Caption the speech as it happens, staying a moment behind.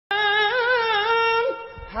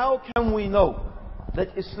how can we know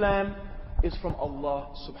that Islam is from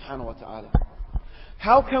Allah subhanahu wa ta'ala?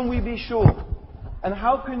 How can we be sure? And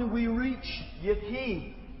how can we reach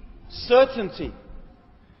yaqeen, certainty,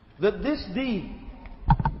 that this deen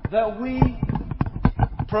that we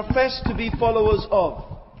profess to be followers of,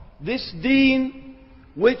 this deen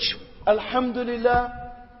which, alhamdulillah,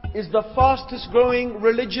 is the fastest growing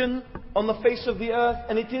religion on the face of the earth,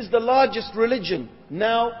 and it is the largest religion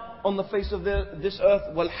now on the face of this earth,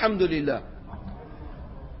 walhamdulillah.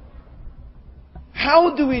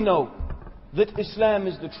 How do we know that Islam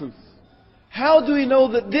is the truth? How do we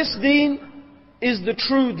know that this deen is the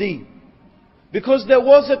true deen? Because there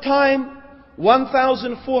was a time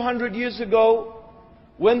 1,400 years ago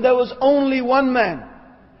when there was only one man,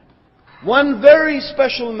 one very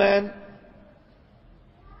special man.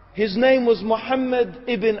 His name was Muhammad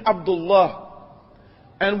ibn Abdullah.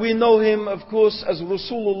 And we know him, of course, as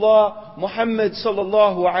Rasulullah Muhammad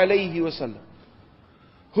sallallahu alayhi wasallam,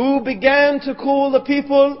 who began to call the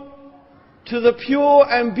people to the pure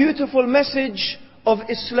and beautiful message of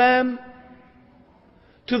Islam,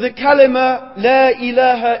 to the kalima, La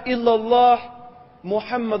ilaha illallah,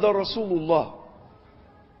 Muhammadur Rasulullah.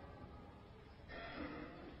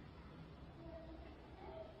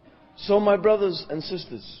 So my brothers and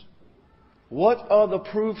sisters, what are the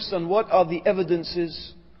proofs and what are the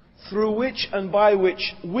evidences through which and by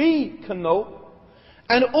which we can know,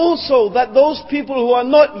 and also that those people who are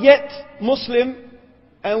not yet Muslim,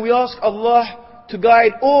 and we ask Allah to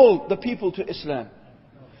guide all the people to Islam,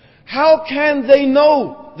 how can they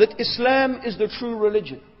know that Islam is the true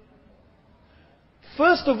religion?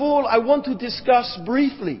 First of all, I want to discuss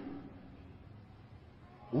briefly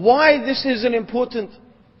why this is an important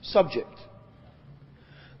subject.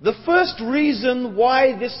 The first reason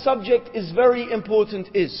why this subject is very important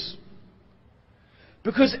is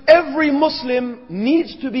because every Muslim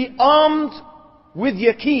needs to be armed with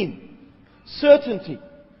yaqeen, certainty.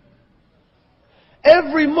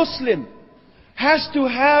 Every Muslim has to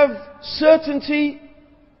have certainty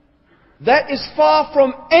that is far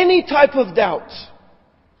from any type of doubt,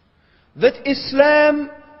 that Islam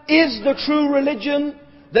is the true religion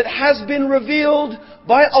that has been revealed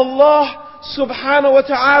by Allah subhanahu wa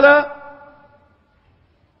ta'ala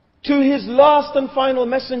to His last and final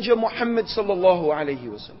messenger Muhammad sallallahu alayhi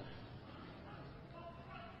wa sallam.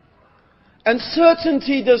 And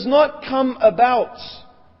certainty does not come about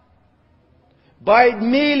by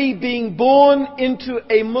merely being born into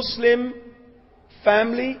a Muslim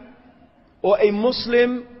family or a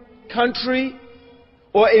Muslim country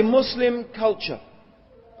or a Muslim culture.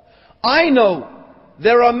 I know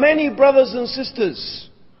there are many brothers and sisters,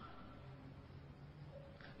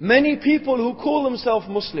 many people who call themselves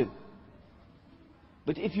Muslim.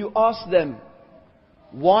 But if you ask them,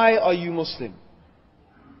 why are you Muslim?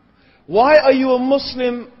 Why are you a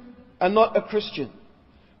Muslim and not a Christian?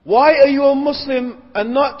 Why are you a Muslim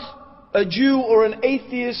and not a Jew or an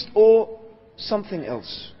atheist or something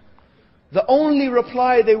else? The only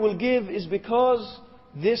reply they will give is because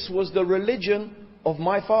this was the religion of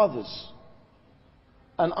my fathers,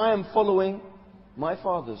 and I am following my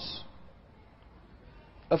fathers.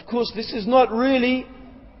 Of course, this is not really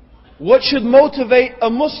what should motivate a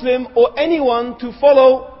Muslim or anyone to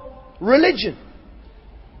follow religion.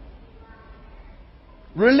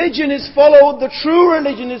 Religion is followed, the true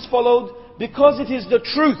religion is followed because it is the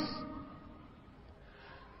truth.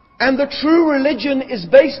 And the true religion is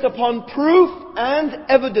based upon proof and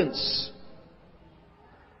evidence.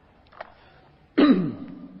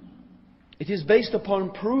 It is based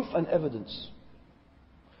upon proof and evidence.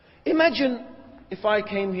 Imagine if I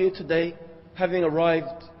came here today, having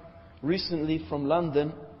arrived recently from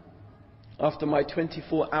London after my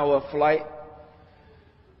 24-hour flight,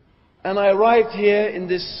 and I arrived here in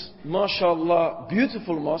this, mashallah,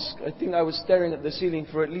 beautiful mosque. I think I was staring at the ceiling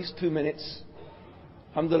for at least 2 minutes.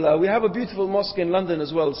 Alhamdulillah. We have a beautiful mosque in London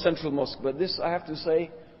as well, Central Mosque. But this, I have to say,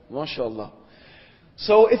 mashallah.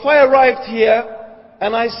 So if I arrived here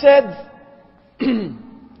and I said,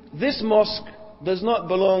 this mosque does not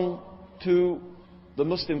belong to the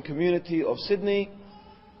Muslim community of Sydney.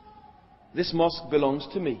 This mosque belongs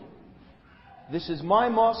to me. This is my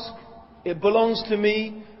mosque. It belongs to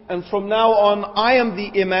me. And from now on, I am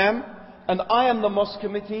the imam and I am the mosque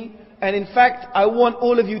committee. And in fact, I want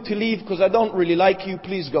all of you to leave because I don't really like you.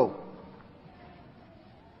 Please go.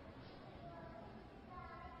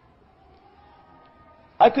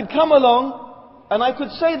 I could come along and I could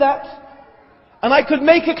say that and I could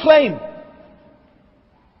make a claim.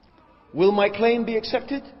 Will my claim be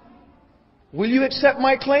accepted? Will you accept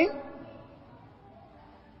my claim?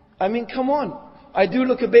 I mean, come on. I do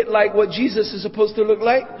look a bit like what Jesus is supposed to look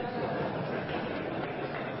like.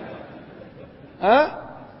 Huh?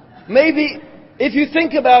 Maybe, if you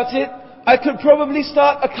think about it, I could probably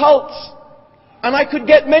start a cult. And I could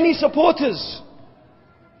get many supporters.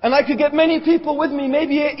 And I could get many people with me.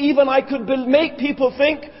 Maybe even I could make people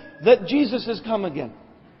think that Jesus has come again.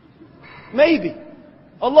 Maybe.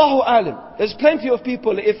 Allahu Alam. There's plenty of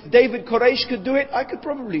people. If David Quraish could do it, I could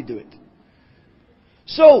probably do it.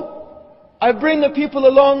 So, I bring the people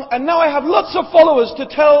along, and now I have lots of followers to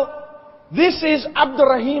tell, this is Abdul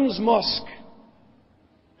Rahim's mosque.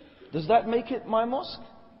 Does that make it my mosque?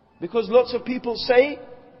 Because lots of people say,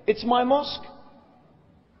 it's my mosque.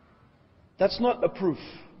 That's not a proof.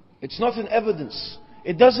 It's not an evidence.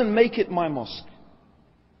 It doesn't make it my mosque.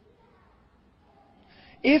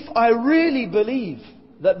 If I really believe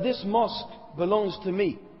that this mosque belongs to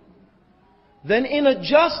me, then in a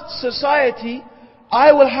just society,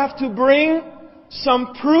 I will have to bring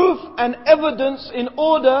some proof and evidence in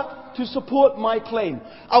order to support my claim.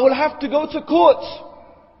 I will have to go to court.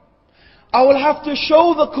 I will have to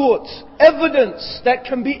show the court evidence that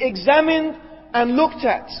can be examined and looked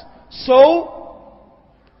at, so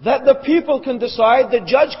that the people can decide, the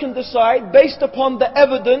judge can decide based upon the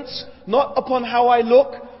evidence, not upon how I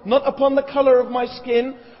look, not upon the color of my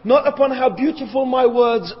skin, not upon how beautiful my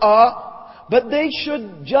words are, but they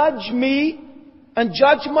should judge me and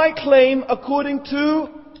judge my claim according to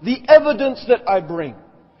the evidence that I bring.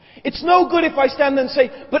 It's no good if I stand and say,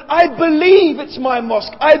 but I believe it's my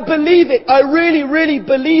mosque. I believe it. I really, really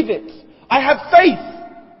believe it. I have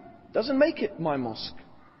faith. Doesn't make it my mosque.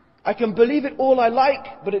 I can believe it all I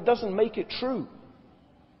like, but it doesn't make it true.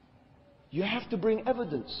 You have to bring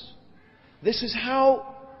evidence. This is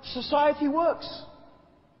how society works.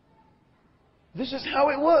 This is how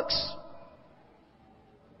it works.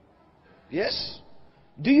 Yes?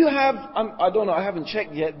 Do you have, I don't know, I haven't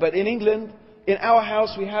checked yet, but in England, in our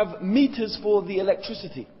house we have meters for the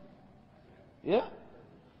electricity. Yeah?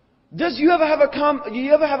 Do you ever have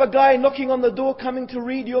a guy knocking on the door coming to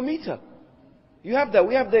read your meter? You have that.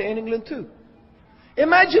 We have that in England too.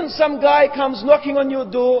 Imagine some guy comes knocking on your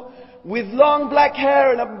door with long black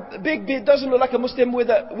hair and a big beard, doesn't look like a Muslim, with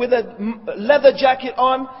a leather jacket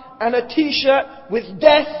on and a t-shirt with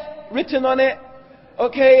death written on it.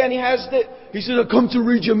 Okay, and he said, "I've come to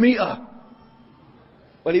read your meter."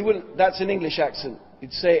 Well, he wouldn't, that's an English accent.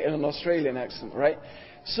 He'd say it in an Australian accent, right?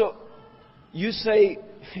 So, you say,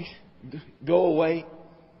 "Go away.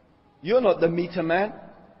 You're not the meter man.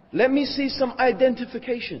 Let me see some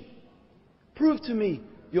identification. Prove to me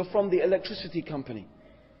you're from the electricity company."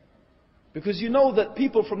 Because you know that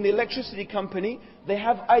people from the electricity company, they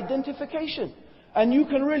have identification. And you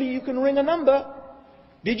can ring a number.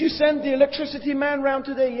 Did you send the electricity man round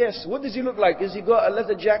today? Yes. What does he look like? Has he got a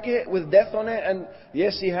leather jacket with death on it? And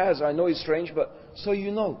yes, he has. I know he's strange, but so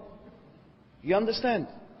you know. You understand?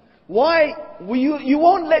 Why? You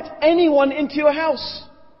won't let anyone into your house.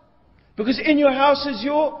 Because in your house is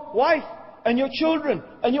your wife and your children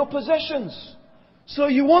and your possessions. So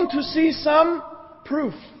you want to see some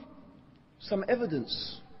proof, some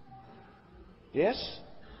evidence. Yes?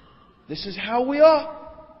 This is how we are.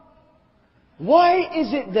 Why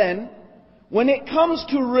is it then, when it comes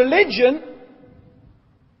to religion,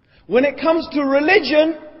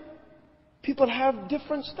 people have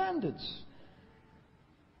different standards?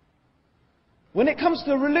 When it comes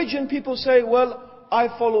to religion, people say, well, I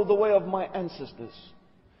follow the way of my ancestors.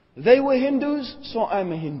 They were Hindus, so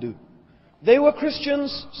I'm a Hindu. They were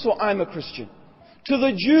Christians, so I'm a Christian. To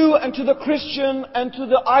the Jew and to the Christian and to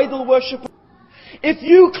the idol worshipper. If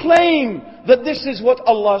you claim that this is what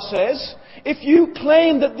Allah says, if you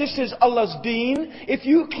claim that this is Allah's deen, if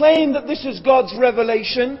you claim that this is God's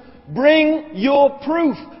revelation, bring your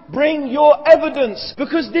proof, bring your evidence.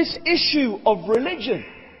 Because this issue of religion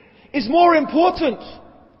is more important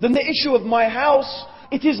than the issue of my house.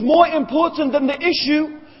 It is more important than the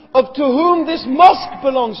issue of to whom this mosque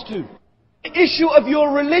belongs to. The issue of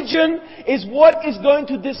your religion is what is going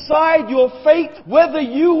to decide your fate, whether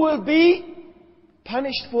you will be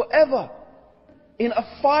punished forever in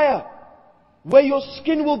a fire where your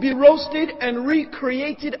skin will be roasted and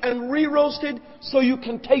recreated and re-roasted so you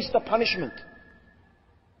can taste the punishment,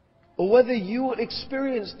 or whether you will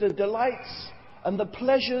experience the delights and the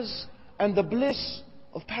pleasures and the bliss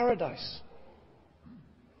of paradise.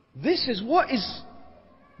 This is what is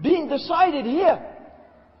being decided here.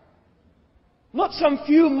 Not some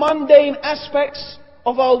few mundane aspects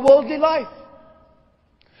of our worldly life.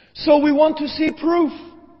 So we want to see proof.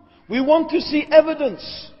 We want to see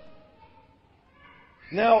evidence.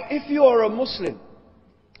 Now, if you are a Muslim,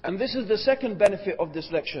 and this is the second benefit of this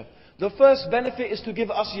lecture, The first benefit is to give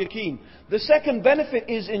us yaqeen. The second benefit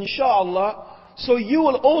is, inshallah, so you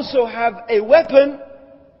will also have a weapon,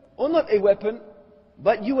 or not a weapon,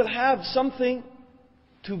 but you will have something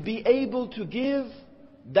to be able to give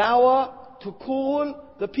dawah, to call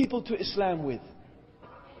the people to Islam with.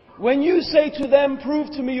 When you say to them, prove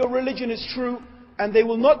to me your religion is true, and they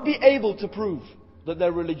will not be able to prove that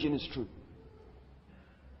their religion is true,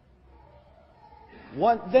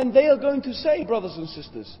 then they are going to say, brothers and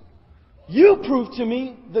sisters, you prove to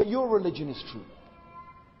me that your religion is true.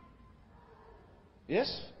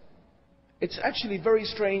 Yes? It's actually very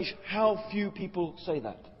strange how few people say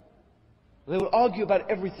that. They will argue about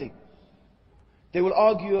everything. They will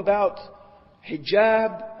argue about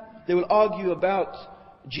hijab. They will argue about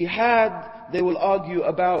jihad. They will argue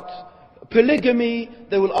about polygamy.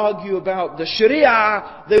 They will argue about the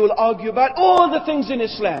sharia. They will argue about all the things in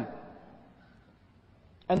Islam.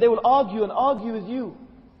 And they will argue and argue with you.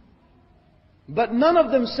 But none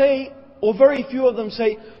of them say, or very few of them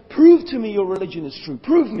say, prove to me your religion is true.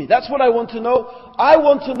 Prove me. That's what I want to know. I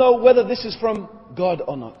want to know whether this is from God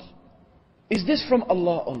or not. Is this from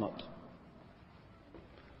Allah or not?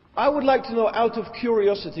 I would like to know, out of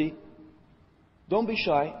curiosity, don't be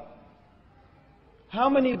shy, how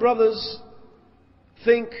many brothers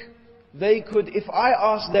think they could, if I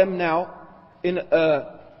ask them now, in an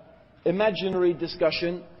imaginary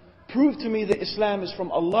discussion, prove to me that Islam is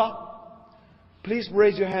from Allah? Please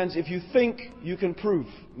raise your hands if you think you can prove.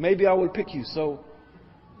 Maybe I will pick you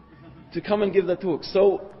to come and give the talk.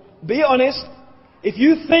 So be honest. If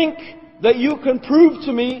you think that you can prove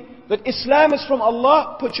to me that Islam is from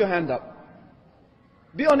Allah, put your hand up.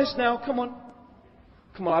 Be honest now. Come on.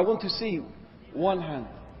 Come on, I want to see one hand.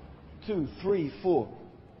 2, 3, 4,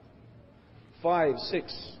 5,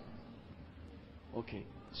 6. Okay.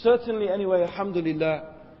 Certainly anyway,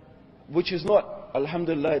 alhamdulillah, which is not,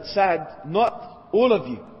 alhamdulillah, it's sad, not all of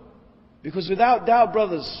you. Because without doubt,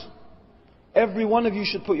 brothers, every one of you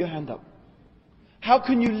should put your hand up. How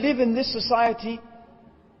can you live in this society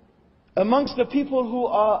amongst the people who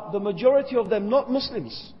are, the majority of them, not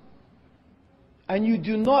Muslims, and you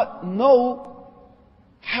do not know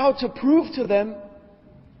how to prove to them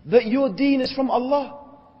that your deen is from Allah?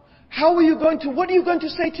 How are you going to, what are you going to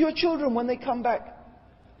say to your children when they come back?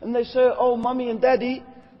 And they say, oh, mommy and daddy,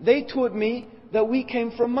 they taught me that we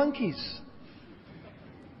came from monkeys.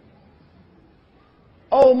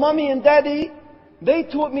 Oh, mommy and daddy, they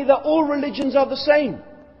taught me that all religions are the same.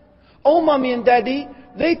 Oh, mommy and daddy,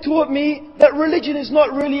 they taught me that religion is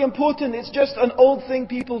not really important. It's just an old thing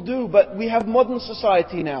people do, but we have modern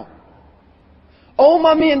society now. Oh,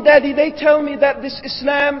 mommy and daddy, they tell me that this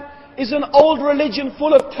Islam is an old religion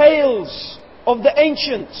full of tales of the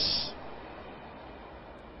ancients.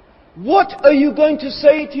 What are you going to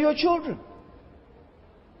say to your children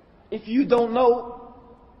if you don't know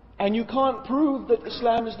and you can't prove that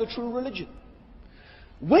Islam is the true religion?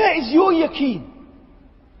 Where is your yaqeen?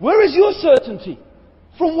 Where is your certainty?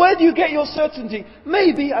 From where do you get your certainty?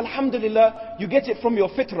 Maybe, alhamdulillah, you get it from your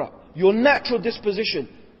fitrah, your natural disposition.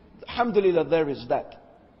 Alhamdulillah, there is that.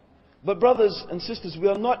 But brothers and sisters, we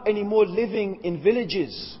are not anymore living in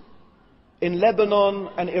villages in Lebanon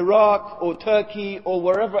and Iraq or Turkey or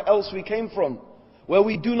wherever else we came from, where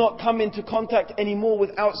we do not come into contact anymore with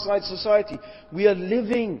outside society. We are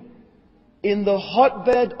living in the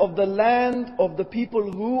hotbed of the land of the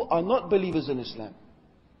people who are not believers in Islam,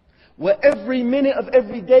 where every minute of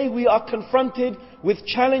every day we are confronted with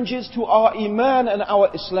challenges to our iman and our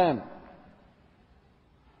Islam.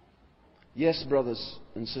 Yes, brothers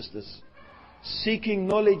and sisters, seeking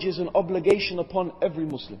knowledge is an obligation upon every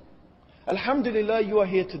Muslim. Alhamdulillah, you are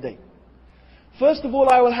here today. First of all,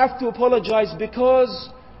 I will have to apologize because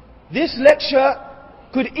this lecture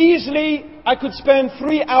could easily, I could spend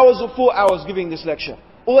 3 hours or 4 hours giving this lecture.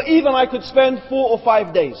 Or even I could spend 4 or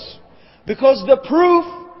 5 days. Because the proof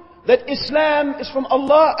that Islam is from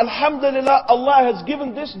Allah, alhamdulillah, Allah has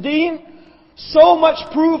given this deen so much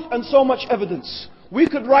proof and so much evidence. We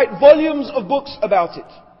could write volumes of books about it.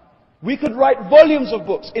 We could write volumes of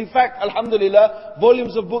books. In fact, alhamdulillah,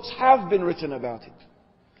 volumes of books have been written about it.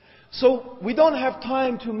 So we don't have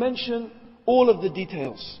time to mention all of the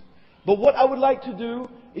details. But what I would like to do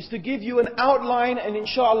is to give you an outline, and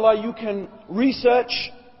inshallah you can research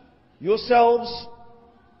yourselves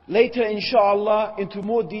later inshallah into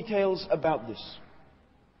more details about this.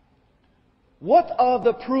 What are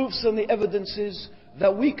the proofs and the evidences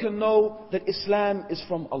that we can know that Islam is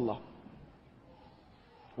from Allah?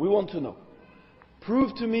 We want to know.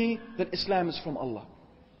 Prove to me that Islam is from Allah.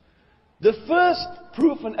 The first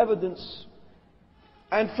proof and evidence,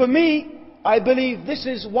 and for me, I believe this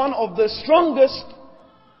is one of the strongest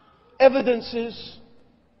evidences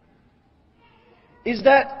is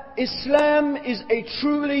that Islam is a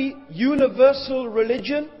truly universal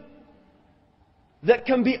religion that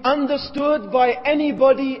can be understood by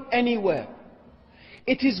anybody, anywhere.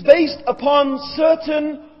 It is based upon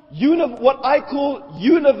certain what I call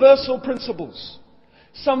universal principles.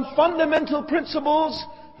 Some fundamental principles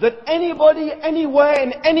that anybody, anywhere,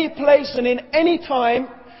 in any place and in any time,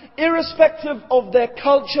 irrespective of their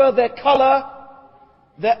culture, their color,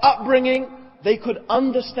 their upbringing, they could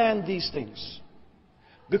understand these things.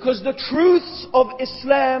 Because the truths of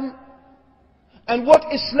Islam and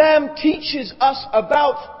what Islam teaches us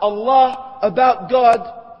about Allah, about God,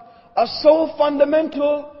 are so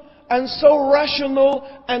fundamental and so rational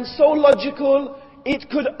and so logical, it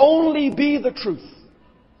could only be the truth.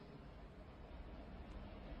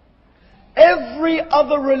 Every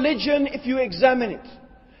other religion, if you examine it,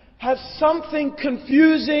 has something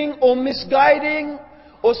confusing or misguiding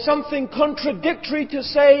or something contradictory to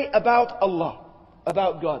say about Allah,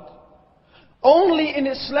 about God. Only in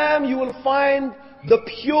Islam you will find the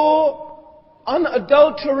pure,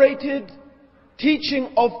 unadulterated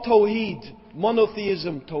teaching of Tawheed,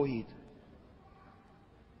 monotheism Tawheed.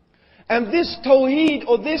 And this Tawheed,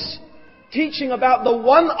 or this teaching about the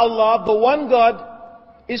one Allah, the one God,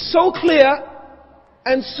 is so clear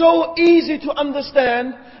and so easy to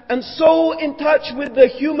understand and so in touch with the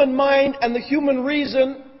human mind and the human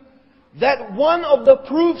reason that one of the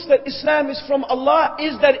proofs that Islam is from Allah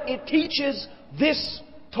is that it teaches this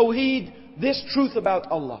Tawheed, this truth about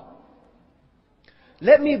Allah.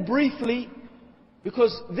 Let me briefly,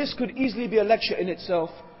 because this could easily be a lecture in itself,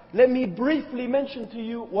 let me briefly mention to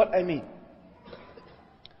you what I mean.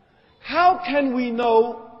 How can we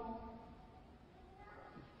know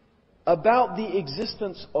about the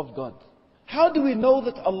existence of God? How do we know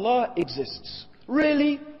that Allah exists?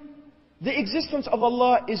 Really, the existence of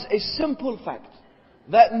Allah is a simple fact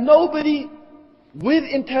that nobody with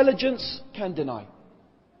intelligence can deny.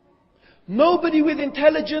 Nobody with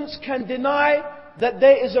intelligence can deny that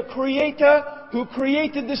there is a creator who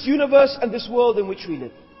created this universe and this world in which we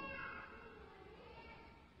live.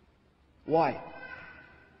 Why?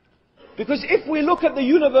 Because if we look at the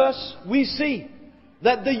universe, we see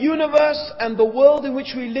that the universe and the world in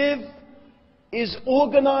which we live is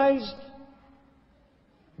organized,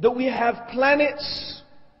 that we have planets,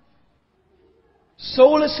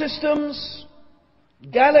 solar systems,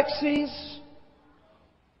 galaxies,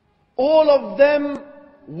 all of them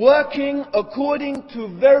working according to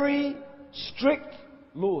very strict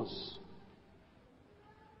laws.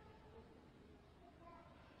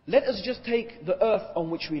 Let us just take the earth on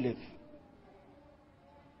which we live.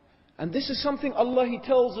 And this is something Allah He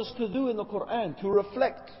tells us to do in the Quran, to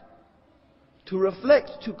reflect,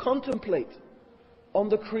 to contemplate on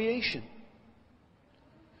the creation.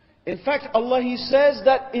 In fact, Allah He says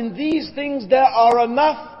that in these things there are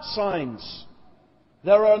enough signs.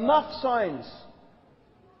 There are enough signs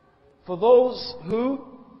for those who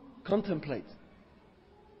contemplate.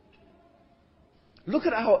 Look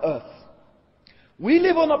at our earth. We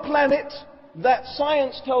live on a planet that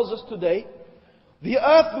science tells us today, the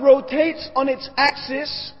earth rotates on its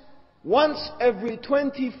axis once every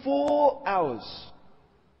 24 hours.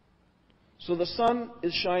 So the sun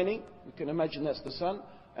is shining, you can imagine that's the sun,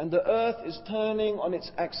 and the earth is turning on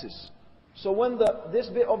its axis. So when this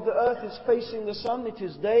bit of the earth is facing the sun, it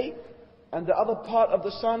is day, and the other part of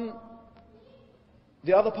the sun,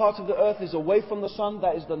 the other part of the earth is away from the sun,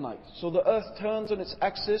 that is the night. So the earth turns on its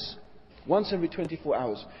axis once every 24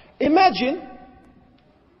 hours. Imagine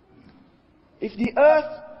if the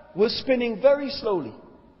earth was spinning very slowly.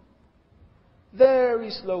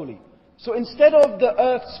 Very slowly. So instead of the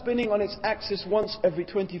earth spinning on its axis once every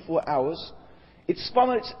 24 hours, it spun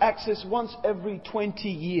on its axis once every 20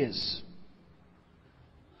 years.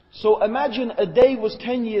 So imagine a day was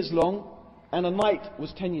 10 years long and a night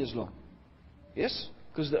was 10 years long. Yes?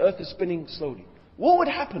 Because the earth is spinning slowly. What would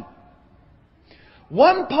happen?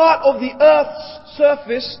 One part of the earth's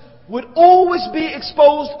surface would always be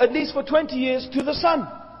exposed, at least for 20 years, to the sun.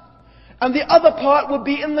 And the other part would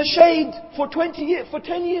be in the shade for 10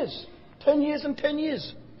 years. 10 years and 10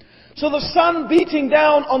 years. So the sun beating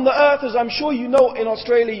down on the earth, as I'm sure you know, in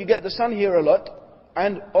Australia you get the sun here a lot.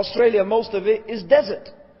 And Australia, most of it is desert.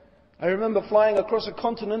 I remember flying across a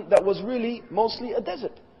continent that was really mostly a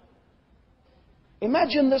desert.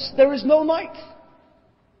 Imagine this, there is no night.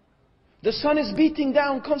 The sun is beating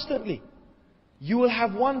down constantly. You will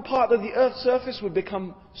have one part of the earth's surface will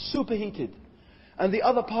become superheated, and the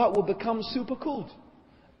other part will become super cooled.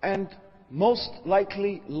 And most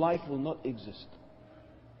likely life will not exist.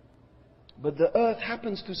 But the earth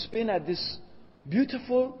happens to spin at this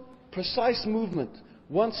beautiful precise movement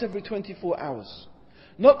once every 24 hours.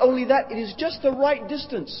 Not only that, it is just the right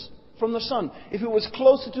distance from the sun. If it was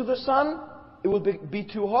closer to the sun, it would be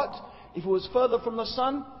too hot. If it was further from the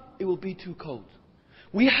sun, it will be too cold.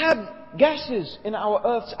 We have gases in our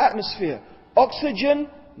Earth's atmosphere: oxygen,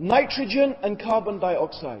 nitrogen and carbon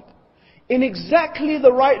dioxide, in exactly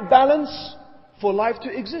the right balance for life to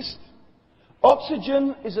exist.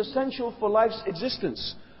 Oxygen is essential for life's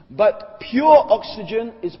existence, but pure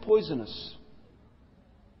oxygen is poisonous.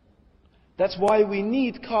 That's why we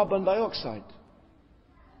need carbon dioxide.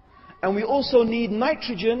 And we also need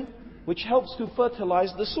nitrogen, which helps to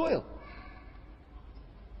fertilize the soil.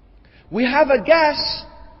 We have a gas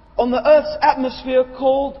on the Earth's atmosphere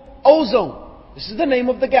called ozone. This is the name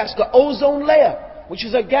of the gas, the ozone layer, which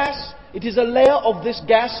is a gas. It is a layer of this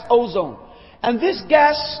gas, ozone. And this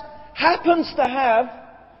gas happens to have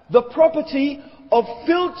the property of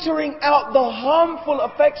filtering out the harmful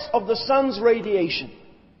effects of the sun's radiation.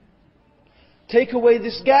 Take away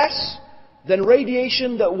this gas, then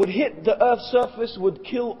radiation that would hit the Earth's surface would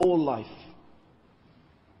kill all life.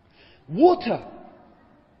 Water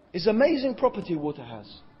is amazing property water has.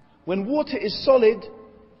 When water is solid,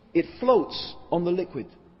 it floats on the liquid,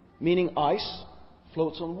 meaning ice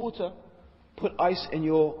floats on water. Put ice in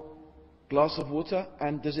your glass of water,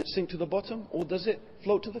 and does it sink to the bottom or does it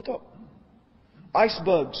float to the top?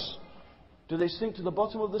 Icebergs, do they sink to the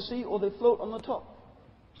bottom of the sea or they float on the top?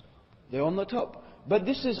 They're on the top. But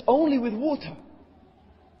this is only with water.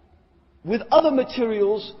 With other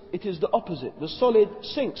materials, it is the opposite. The solid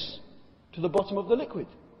sinks to the bottom of the liquid.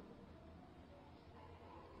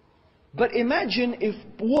 But imagine if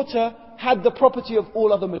water had the property of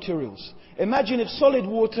all other materials. Imagine if solid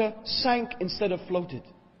water sank instead of floated.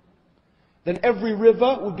 Then every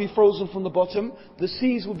river would be frozen from the bottom, the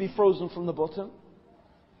seas would be frozen from the bottom,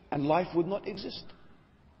 and life would not exist.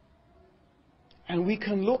 And we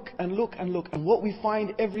can look and look and look, and what we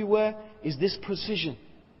find everywhere is this precision.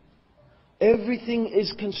 Everything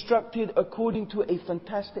is constructed according to a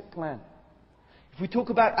fantastic plan. If we talk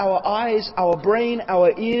about our eyes, our brain,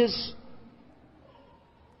 our ears,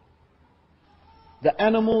 the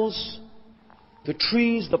animals, the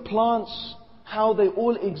trees, the plants, how they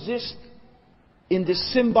all exist in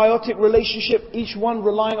this symbiotic relationship, each one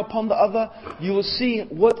relying upon the other, you will see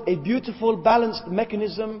what a beautiful, balanced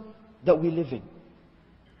mechanism that we live in.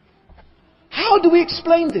 How do we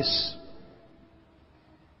explain this?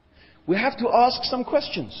 We have to ask some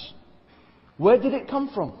questions. Where did it come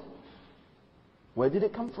from? Where did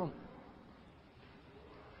it come from?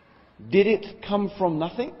 Did it come from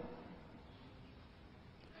nothing?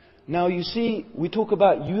 Now you see, we talk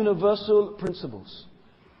about universal principles.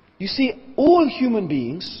 You see, all human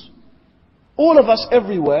beings, all of us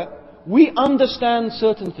everywhere, we understand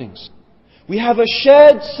certain things. We have a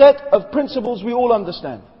shared set of principles we all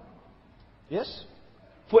understand. Yes?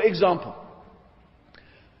 For example,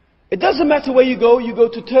 it doesn't matter where you go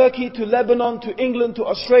to Turkey, to Lebanon, to England, to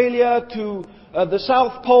Australia, to the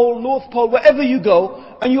South Pole, North Pole, wherever you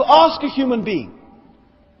go, and you ask a human being,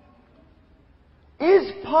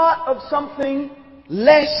 is part of something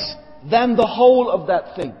less than the whole of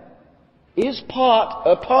that thing? Is a part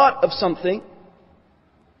of something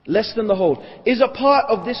less than the whole? Is a part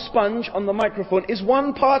of this sponge on the microphone, is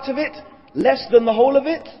one part of it less than the whole of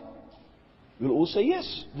it? We'll all say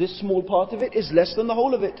yes, this small part of it is less than the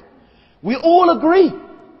whole of it. We all agree.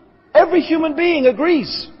 Every human being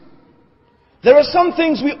agrees. There are some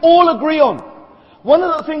things we all agree on. One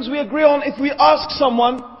of the things we agree on, if we ask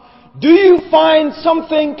someone, do you find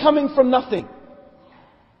something coming from nothing?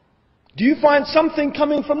 Do you find something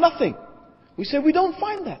coming from nothing? We say we don't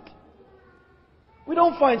find that. We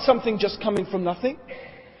don't find something just coming from nothing.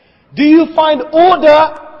 Do you find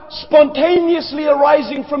order spontaneously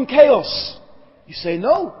arising from chaos? You say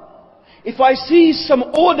no. If I see some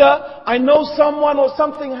order, I know someone or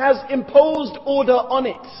something has imposed order on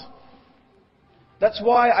it. That's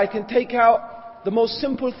why I can take out the most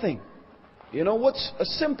simple thing. You know what's a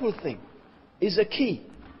simple thing? Is a key.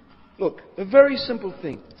 Look, a very simple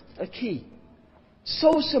thing. A key.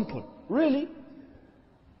 So simple. Really?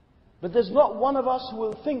 But there's not one of us who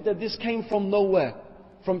will think that this came from nowhere,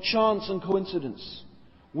 from chance and coincidence.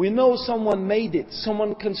 We know someone made it,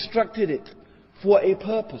 someone constructed it for a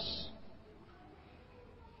purpose.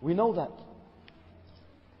 We know that.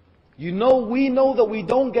 We know that we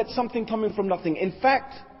don't get something coming from nothing. In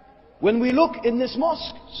fact, when we look in this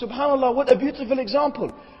mosque, subhanAllah, what a beautiful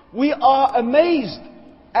example. We are amazed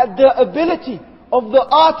at the ability of the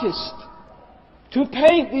artist to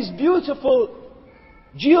paint these beautiful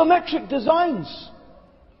geometric designs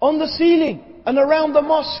on the ceiling and around the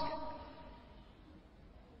mosque.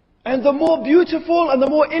 And the more beautiful and the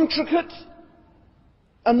more intricate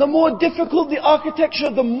and the more difficult the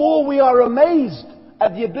architecture, the more we are amazed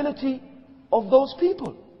at the ability of those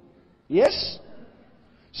people. Yes?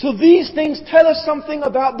 So these things tell us something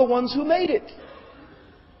about the ones who made it.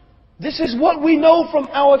 This is what we know from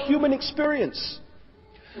our human experience.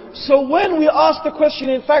 So when we ask the question,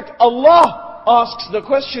 in fact, Allah asks the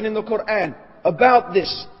question in the Quran about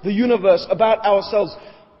this, the universe, about ourselves.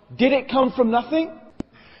 Did it come from nothing?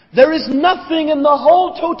 There is nothing in the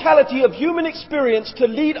whole totality of human experience to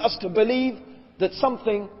lead us to believe that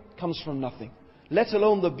something comes from nothing, let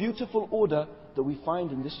alone the beautiful order that we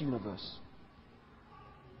find in this universe.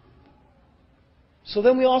 So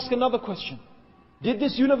then we ask another question. Did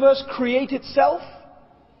this universe create itself?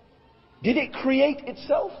 Did it create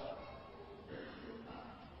itself?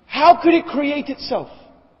 How could it create itself?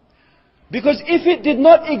 Because if it did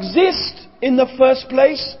not exist in the first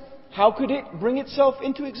place, how could it bring itself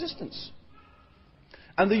into existence?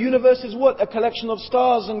 And the universe is what? A collection of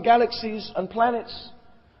stars and galaxies and planets.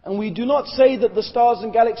 And we do not say that the stars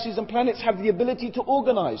and galaxies and planets have the ability to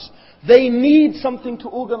organize. They need something to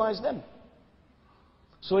organize them.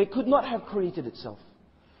 So it could not have created itself.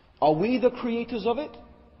 Are we the creators of it?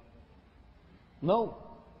 No.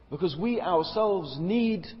 Because we ourselves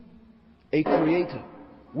need a creator.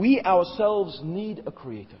 We ourselves need a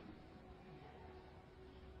creator.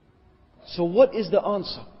 So what is the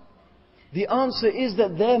answer? The answer is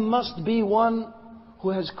that there must be one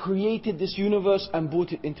who has created this universe and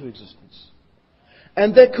brought it into existence.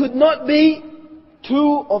 And there could not be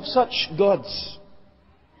two of such gods.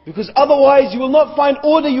 Because otherwise you will not find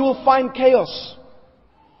order, you will find chaos.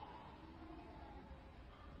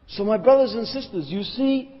 So my brothers and sisters, you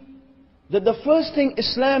see that the first thing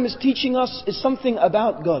Islam is teaching us is something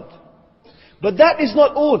about God. But that is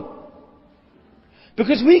not all.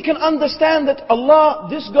 Because we can understand that Allah,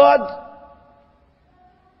 this God,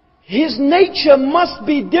 His nature must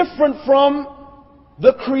be different from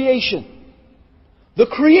the creation. The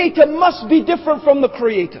Creator must be different from the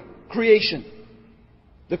creation.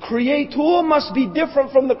 The Creator must be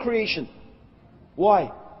different from the creation.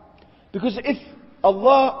 Why? Because if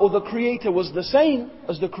Allah or the Creator was the same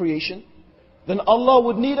as the creation, then Allah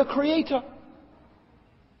would need a Creator.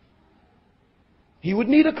 He would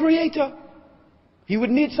need a Creator. He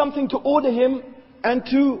would need something to order Him and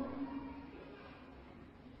to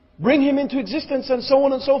bring Him into existence and so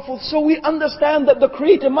on and so forth. So we understand that the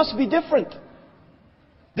Creator must be different.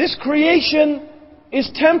 This creation is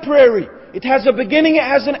temporary. It has a beginning, it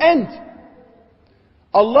has an end.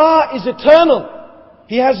 Allah is eternal.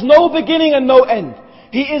 He has no beginning and no end.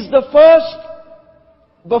 He is the first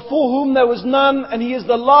before whom there was none, and He is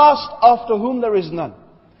the last after whom there is none.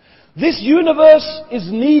 This universe is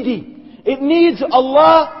needy. It needs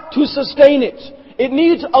Allah to sustain it. It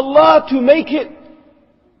needs Allah to make it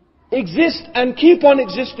exist and keep on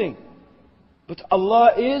existing. But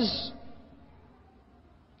Allah is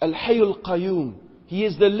Al-Hayyul Qayyum. He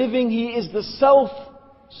is the living, He is the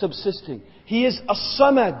self-subsisting. He is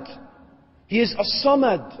As-Samad. He is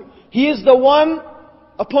As-Samad. He is the one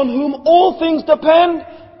upon whom all things depend,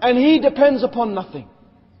 and He depends upon nothing.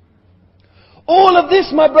 All of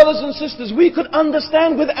this, my brothers and sisters, we could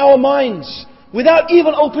understand with our minds, without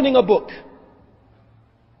even opening a book.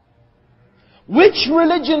 Which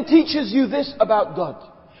religion teaches you this about God?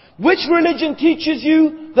 Which religion teaches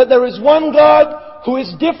you that there is one God who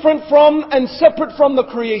is different from and separate from the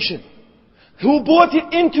creation? Who brought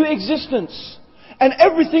it into existence? And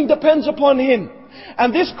everything depends upon Him.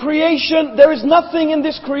 And this creation, there is nothing in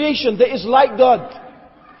this creation that is like God.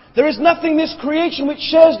 There is nothing in this creation which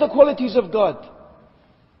shares the qualities of God.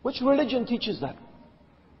 Which religion teaches that?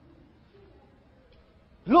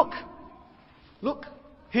 Look,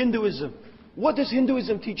 Hinduism. What does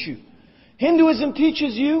Hinduism teach you? Hinduism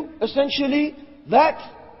teaches you, essentially, that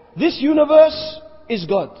this universe is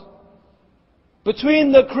God.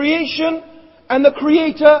 Between the creation and the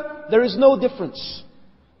Creator, there is no difference.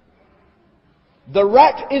 The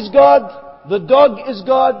rat is God, the dog is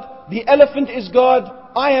God, the elephant is God,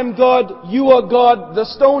 I am God, you are God, the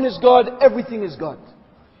stone is God, everything is God.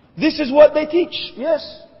 This is what they teach,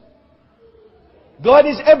 yes. God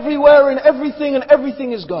is everywhere and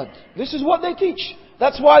everything is God. This is what they teach.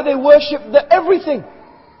 That's why they worship everything.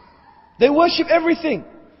 They worship everything.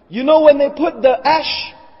 You know when they put the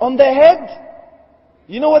ash on their head?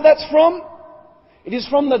 You know what that's from? It is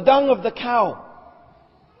from the dung of the cow.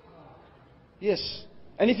 Yes.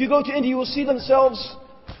 And if you go to India, you will see themselves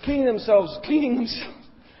cleaning themselves.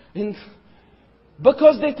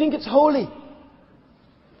 Because they think it's holy.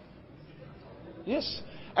 Yes.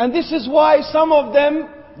 And this is why some of them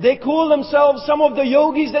they call themselves, some of the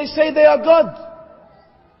yogis, they say they are God.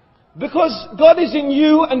 Because God is in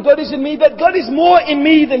you and God is in me, but God is more in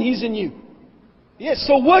me than He's in you. Yes,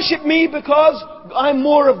 so worship me because I'm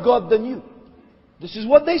more of God than you. This is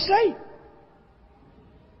what they say.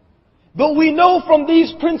 But we know from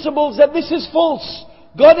these principles that this is false.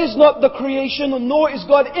 God is not the creation, nor is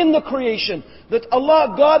God in the creation. That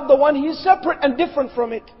Allah, God, the one, He is separate and different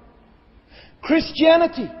from it.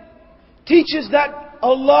 Christianity teaches that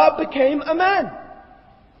Allah became a man.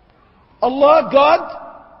 Allah, God,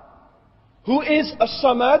 who is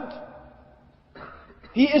As-Samad,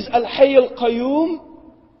 He is Al-Hayy Al-Qayyum,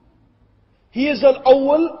 He is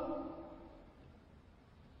Al-Awwal,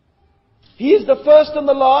 He is the first and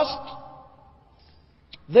the last.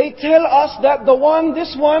 They tell us that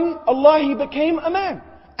this one, Allah, He became a man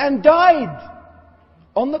and died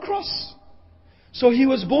on the cross. So He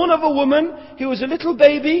was born of a woman, He was a little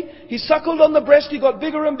baby, He suckled on the breast, He got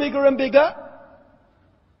bigger and bigger and bigger.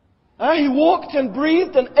 He walked and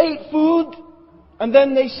breathed and ate food, and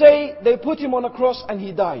then they say they put Him on a cross and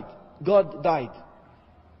He died. God died.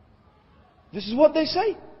 This is what they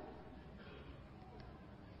say.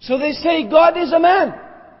 So they say God is a man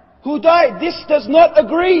who died. This does not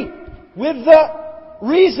agree with the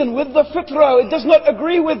reason, with the fitrah. It does not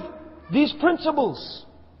agree with these principles.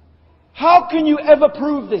 How can you ever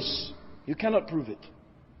prove this? You cannot prove it.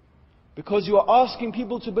 Because you are asking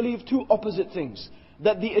people to believe two opposite things.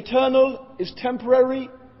 That the eternal is temporary,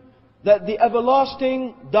 that the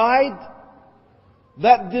everlasting died,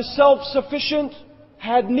 that the self-sufficient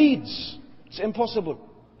had needs. It's impossible.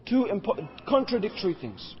 Two contradictory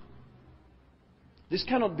things. This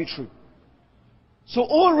cannot be true. So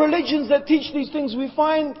all religions that teach these things, we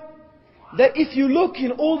find that if you look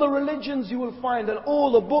in all the religions, you will find, and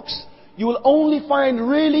all the books, you will only find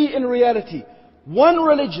really in reality one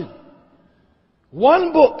religion,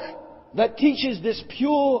 one book that teaches this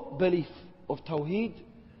pure belief of Tawheed,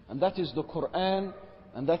 and that is the Quran,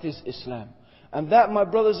 and that is Islam. And that, my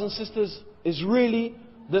brothers and sisters, is really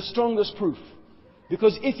the strongest proof.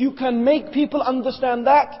 Because if you can make people understand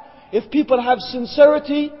that, if people have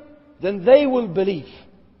sincerity, then they will believe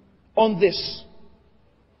on this.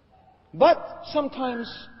 But sometimes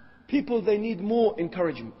people, they need more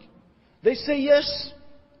encouragement. They say, yes,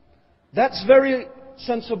 that's very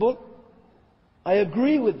sensible. I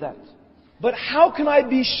agree with that. But how can I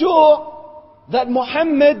be sure that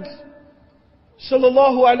Muhammad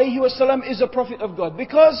sallallahu alayhi wasallam is a prophet of God?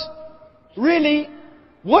 Because really,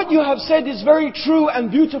 what you have said is very true and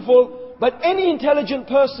beautiful. But any intelligent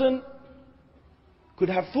person could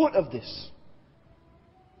have thought of this.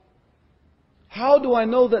 How do I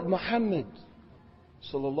know that Muhammad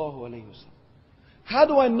sallallahu alayhi wasallam, how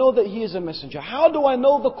do I know that he is a messenger? How do I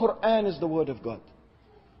know the Quran is the word of God?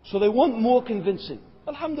 So they want more convincing.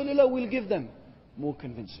 Alhamdulillah, we'll give them more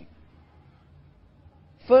convincing.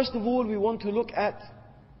 First of all, we want to look at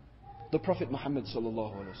the Prophet Muhammad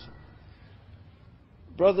sallallahu alayhi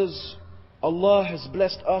wasallam. Brothers, Allah has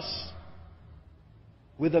blessed us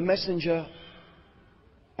with a messenger,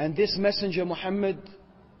 and this messenger Muhammad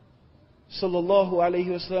sallallahu alayhi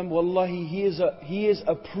wasallam, wallahi, he is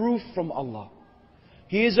a proof from Allah.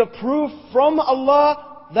 He is a proof from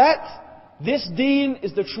Allah that this deen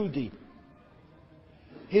is the true deen.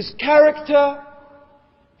 His character,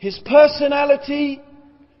 his personality,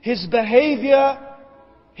 his behavior,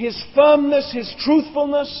 his firmness, his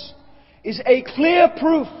truthfulness is a clear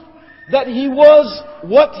proof that he was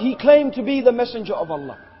what he claimed to be, the messenger of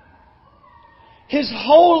Allah. His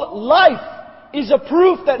whole life is a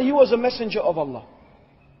proof that he was a messenger of Allah.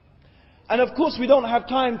 And of course we don't have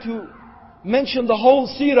time to mention the whole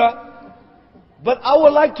seerah, but I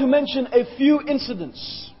would like to mention a few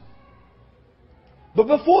incidents. But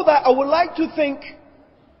before that, I would like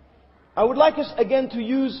us again to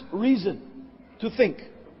use reason, to think.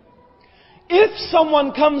 If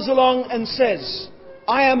someone comes along and says,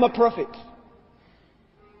 I am a prophet.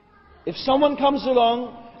 If someone comes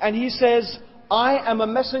along and he says, I am a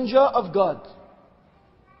messenger of God.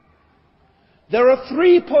 There are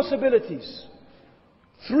three possibilities.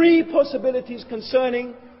 Three possibilities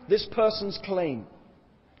concerning this person's claim.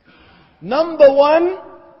 Number one,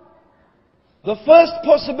 the first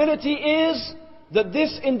possibility is that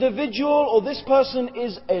this individual or this person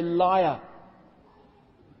is a liar.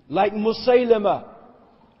 Like Musaylama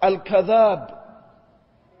al-Kadhab.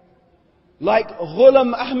 Like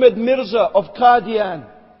Ghulam Ahmed Mirza of Qadian.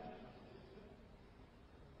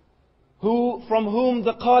 From whom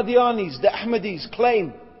the Qadianis, the Ahmadis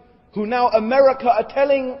claim, who now America are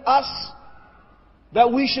telling us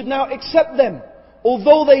that we should now accept them.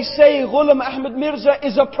 although they say Ghulam Ahmad Mirza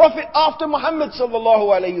is a prophet after Muhammad sallallahu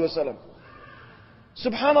alayhi wasallam.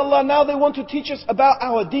 Subhanallah, now they want to teach us about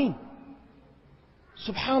our deen.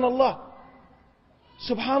 Subhanallah.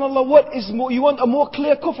 Subhanallah, what is more, you want a more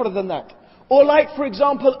clear kufr than that? Or like, for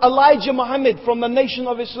example, Elijah Muhammad from the Nation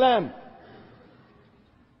of Islam,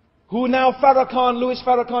 who now Farrakhan, Louis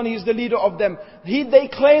Farrakhan, he is the leader of them. They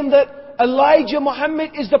claim that Elijah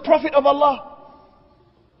Muhammad is the prophet of Allah.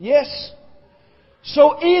 Yes.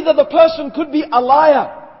 So either the person could be a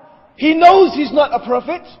liar. He knows he's not a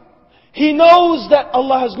prophet. He knows that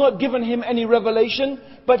Allah has not given him any revelation,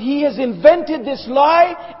 but he has invented this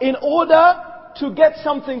lie in order to get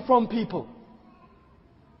something from people.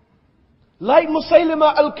 Like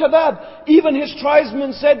Musaylima al-Kadhab, even his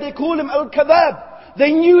tribesmen said they call him al-Kadhab.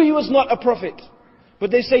 They knew he was not a prophet, but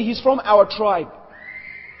they say he's from our tribe.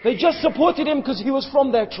 They just supported him because he was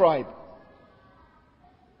from their tribe.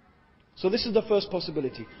 So this is the first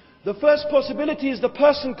possibility. The first possibility is the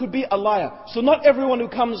person could be a liar. So not everyone who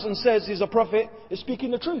comes and says he's a prophet is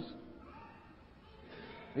speaking the truth.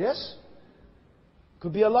 Yes?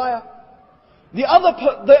 Could be a liar. The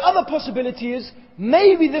other possibility is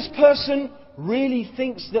maybe this person really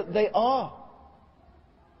thinks that they are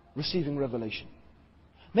receiving revelation.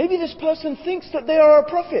 Maybe this person thinks that they are a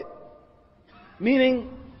prophet.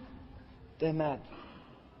 Meaning, they're mad.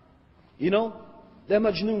 You know, they're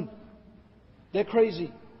majnoon. They're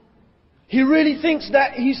crazy. He really thinks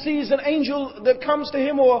that he sees an angel that comes to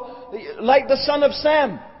him, or like the son of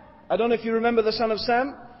Sam. I don't know if you remember the son of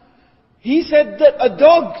Sam. He said that a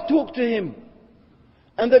dog talked to him.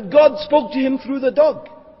 And that God spoke to him through the dog.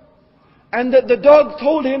 And that the dog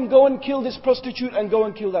told him, go and kill this prostitute and go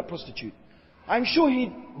and kill that prostitute. I'm sure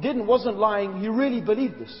he wasn't lying. He really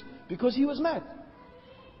believed this. Because he was mad.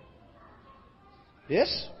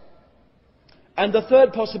 Yes? And the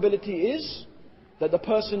third possibility is that the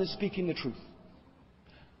person is speaking the truth.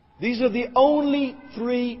 These are the only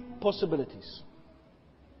three possibilities.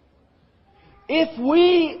 If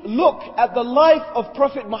we look at the life of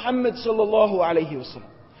Prophet Muhammad sallallahu alaihi wasallam,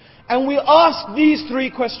 and we ask these three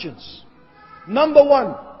questions. Number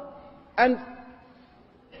one, and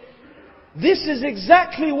this is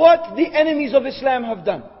exactly what the enemies of Islam have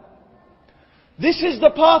done. This is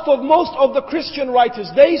the path of most of the Christian writers.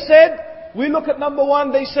 They said, we look at number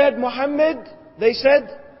one, they said Muhammad, they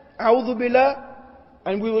said, A'udhu Billah,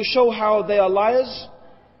 and we will show how they are liars.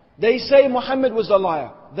 They say Muhammad was a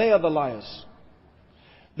liar. They are the liars.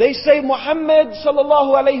 They say Muhammad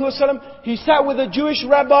sallallahu alayhi wasallam, he sat with a Jewish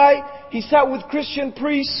rabbi, he sat with Christian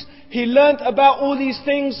priests, he learnt about all these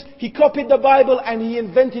things, he copied the Bible and he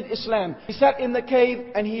invented Islam. He sat in the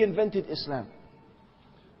cave and he invented Islam.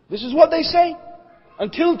 This is what they say.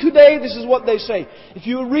 Until today, this is what they say. If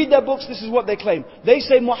you read their books, this is what they claim. They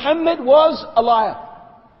say Muhammad was a liar.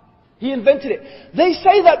 He invented it. They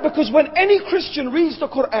say that because when any Christian reads the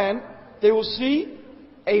Quran, they will see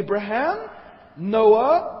Abraham,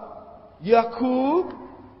 Noah, Yaqub,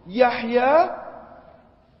 Yahya,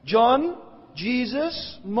 John,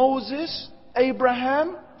 Jesus, Moses,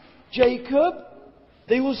 Abraham, Jacob.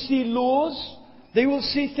 They will see laws. They will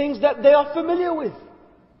see things that they are familiar with.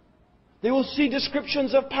 They will see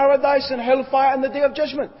descriptions of paradise and hellfire and the day of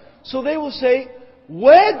judgment. So they will say,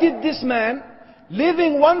 where did this man,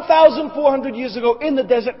 living 1,400 years ago in the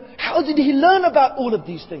desert, how did he learn about all of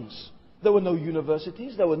these things? There were no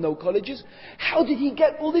universities, there were no colleges. How did he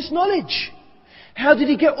get all this knowledge? How did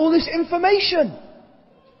he get all this information?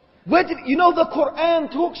 You know, the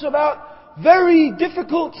Quran talks about very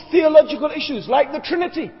difficult theological issues like the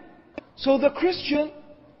Trinity. So the Christian,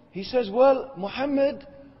 he says, well, Muhammad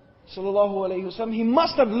sallallahu alayhi wasallam, he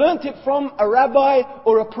must have learnt it from a rabbi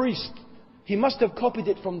or a priest. He must have copied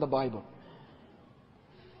it from the Bible.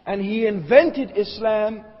 And he invented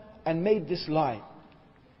Islam and made this lie.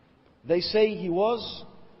 They say he was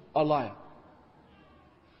a liar.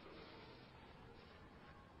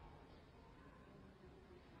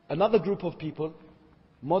 Another group of people,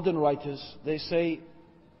 modern writers, they say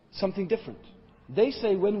something different. They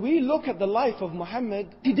say when we look at the life of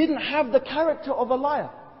Muhammad, he didn't have the character of a liar.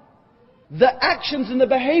 The actions and the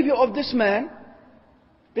behavior of this man,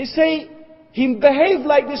 they say he behaved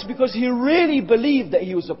like this because he really believed that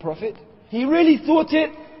he was a prophet. He really thought it,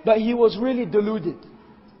 but he was really deluded.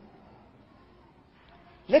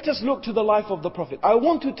 Let us look to the life of the Prophet. I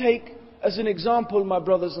want to take as an example, my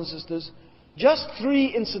brothers and sisters, just 3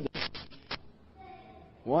 incidents.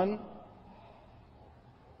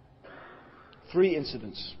 3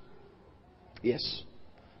 incidents. Yes.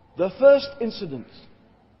 The first incident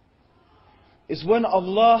is when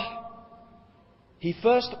Allah, He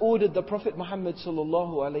first ordered the Prophet Muhammad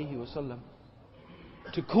sallallahu alaihi wasallam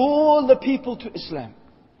to call the people to Islam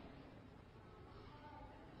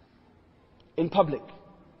in public.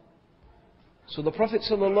 So the Prophet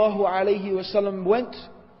ﷺ went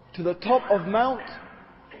to the top of Mount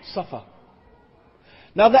Safa.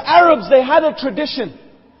 Now the Arabs, they had a tradition.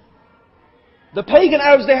 The pagan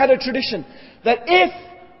Arabs, they had a tradition that if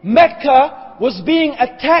Mecca was being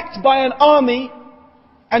attacked by an army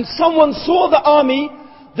and someone saw the army,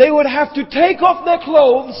 they would have to take off their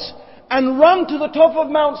clothes and run to the top of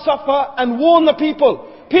Mount Safa and warn the people.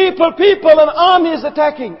 People, people, an army is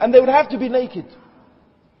attacking. And they would have to be naked.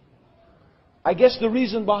 I guess the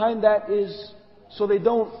reason behind that is so they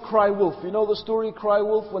don't cry wolf. You know the story, cry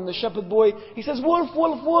wolf, when the shepherd boy, he says, wolf,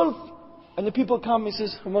 wolf, wolf. And the people come, he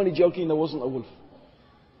says, I'm only joking, there wasn't a wolf.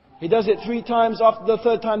 He does it 3 times, after the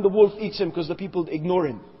 3rd time the wolf eats him because the people ignore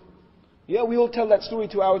him. Yeah, we all tell that story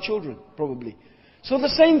to our children, probably. So the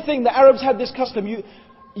same thing, the Arabs had this custom.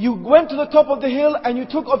 You went to the top of the hill and you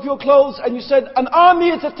took off your clothes and you said, an army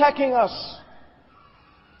is attacking us.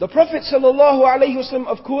 The Prophet ﷺ,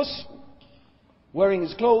 of course, wearing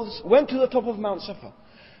his clothes, went to the top of Mount Safa.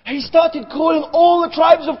 He started calling all the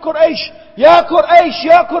tribes of Quraysh. Ya Quraysh,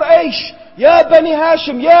 Ya Quraysh, Ya Bani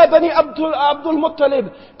Hashim, Ya Bani Abdul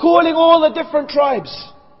Muttalib. Calling all the different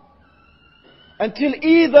tribes. Until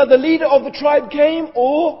either the leader of the tribe came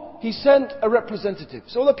or he sent a representative.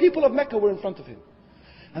 So the people of Mecca were in front of him.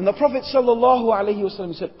 And the Prophet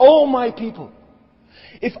ﷺ said, "O my people,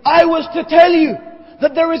 if I was to tell you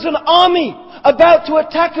that there is an army about to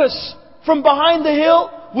attack us from behind the hill,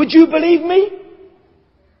 would you believe me?"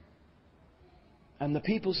 And the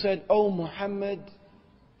people said, "O Muhammad,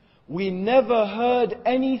 we never heard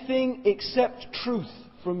anything except truth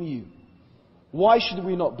from you. Why should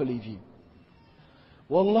we not believe you?"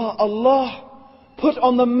 Wallah, Allah put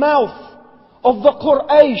on the mouth of the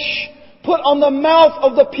Quraysh, put on the mouth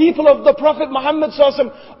of the people of the Prophet Muhammad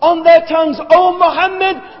ﷺ, on their tongues, "O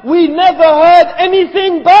Muhammad, we never heard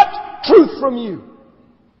anything but truth from you."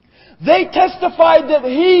 They testified that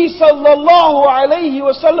he sallallahu alayhi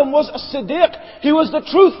wasallam was a Siddiq. He was the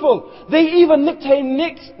truthful. They even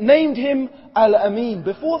nicknamed him Al-Amin.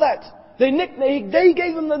 Before that, they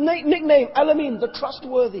gave him the nickname Al-Amin, the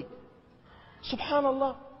trustworthy.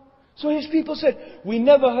 Subhanallah. So his people said, "We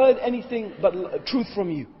never heard anything but truth from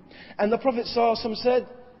you." And the Prophet ﷺ said,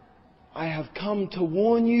 "I have come to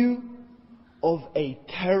warn you of a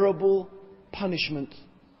terrible punishment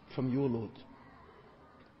from your Lord.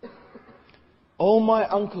 O my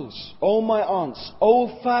uncles, O my aunts, O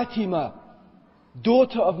Fatima,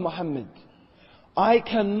 daughter of Muhammad, I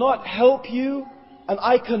cannot help you and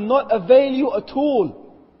I cannot avail you at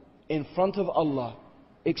all in front of Allah,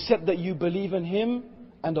 except that you believe in Him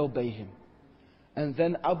and obey Him." And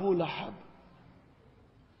then Abu Lahab,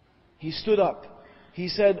 he stood up. He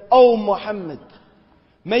said, "O Muhammad,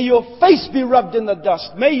 may your face be rubbed in the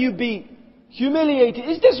dust. May you be humiliated.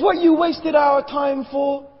 Is this what you wasted our time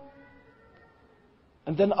for?"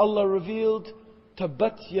 And then Allah revealed,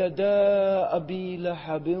 "Tabbat yada abi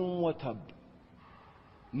lahabin wa tab.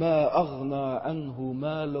 Ma aghna anhu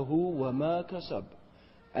malahu wa ma kasab."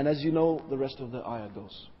 And as you know, the rest of the ayah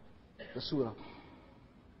goes. The surah.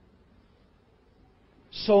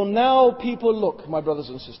 So now people look, my brothers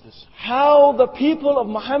and sisters, how the people of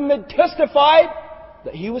Muhammad testified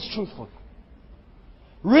that he was truthful.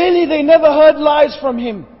 Really, they never heard lies from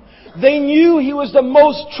him. They knew he was the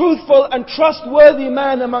most truthful and trustworthy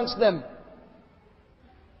man amongst them.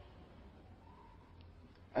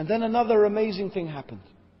 And then another amazing thing happened.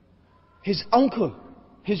 His uncle,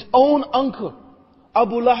 his own uncle,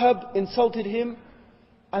 Abu Lahab, insulted him.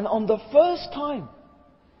 And on the first time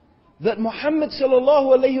that Muhammad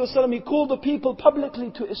sallallahu alayhi wasallam, he called the people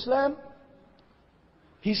publicly to Islam,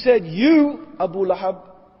 he said, you Abu Lahab,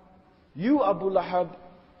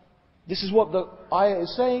 this is what the ayah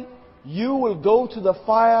is saying, you will go to the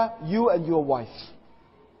fire, you and your wife.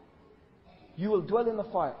 You will dwell in the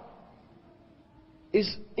fire.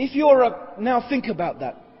 Now think about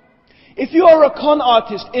that. If you are a con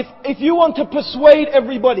artist, if you want to persuade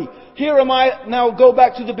everybody, here am I, now go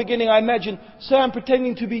back to the beginning, I imagine, say I'm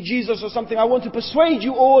pretending to be Jesus or something, I want to persuade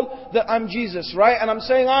you all that I'm Jesus, right? And I'm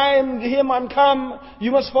saying, I am Him, I'm come, you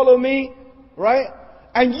must follow me, right?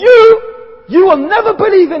 And you will never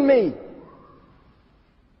believe in me.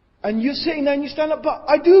 And you're sitting there and you stand up, but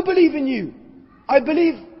I do believe in you. I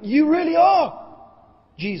believe you really are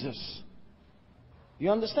Jesus.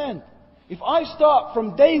 You understand? If I start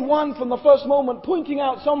from day one, from the first moment, pointing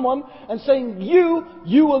out someone and saying,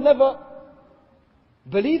 you will never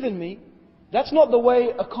believe in me, that's not the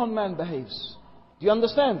way a con man behaves. Do you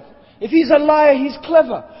understand? If he's a liar, he's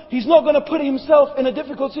clever. He's not going to put himself in a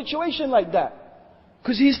difficult situation like that.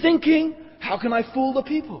 Because he's thinking, how can I fool the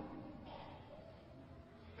people?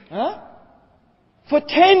 Huh? For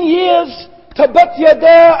 10 years, Tabat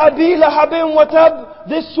yada Abi Lahabin wa Tab,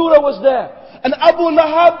 this surah was there. And Abu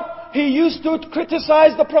Lahab, he used to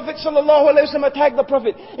criticize the Prophet ﷺ, attack the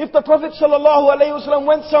Prophet. If the Prophet ﷺ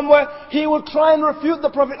went somewhere, he would try and refute the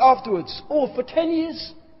Prophet afterwards. Oh, for 10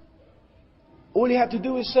 years. All he had to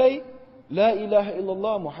do is say, La ilaha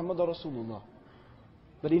illallah Muhammad Rasulullah.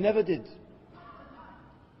 But he never did.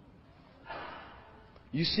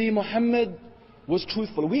 You see, Muhammad was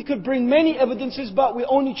truthful. We could bring many evidences, but we're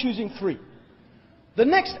only choosing 3. The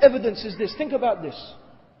next evidence is this. Think about this.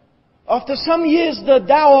 After some years, the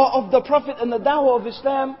dawah of the Prophet and the dawah of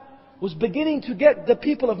Islam was beginning to get the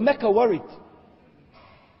people of Mecca worried.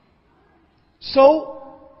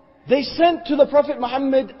 So, they sent to the Prophet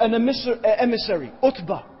Muhammad an emissary,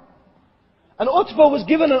 Utbah. And Utbah was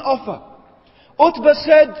given an offer. Utbah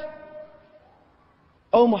said,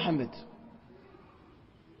 "O Muhammad,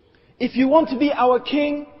 if you want to be our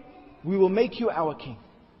king, we will make you our king.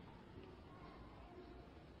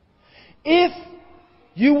 If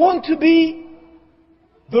you want to be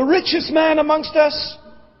the richest man amongst us,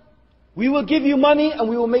 we will give you money and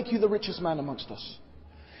we will make you the richest man amongst us.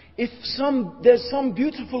 If there's some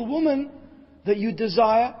beautiful woman that you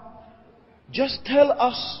desire, just tell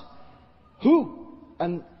us who,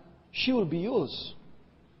 and she will be yours.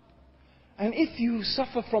 And if you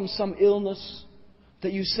suffer from some illness,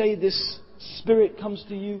 that you say this spirit comes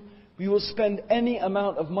to you, we will spend any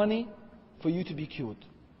amount of money for you to be cured."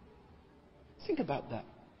 Think about that.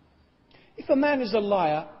 If a man is a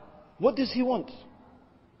liar, what does he want?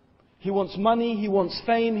 He wants money, he wants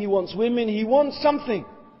fame, he wants women, he wants something.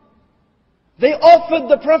 They offered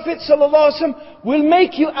the Prophet ﷺ, "We'll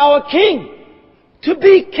make you our king." To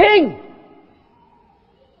be king.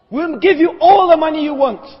 We'll give you all the money you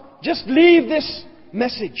want. Just leave this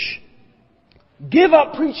message. Give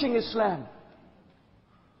up preaching Islam.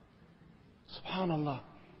 Subhanallah.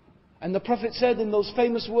 And the Prophet said in those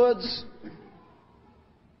famous words,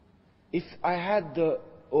 if I had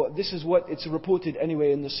or this is what it's reported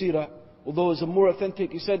anyway in the seerah, although it's a more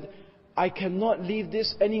authentic, he said, "I cannot leave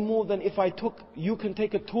this any more than if you can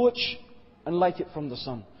take a torch and light it from the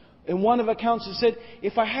sun." In one of the accounts it said,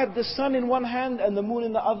 "If I had the sun in one hand and the moon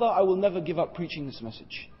in the other, I will never give up preaching this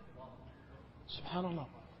message." Subhanallah.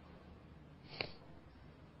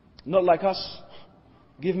 Not like us.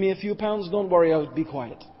 Give me a few pounds, don't worry, I'll be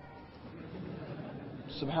quiet.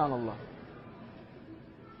 Subhanallah.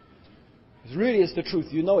 It really is the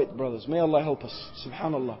truth. You know it, brothers. May Allah help us.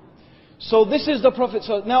 Subhanallah. So this is the Prophet.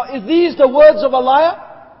 Now, are these the words of a liar?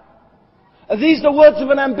 Are these the words of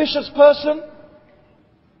an ambitious person?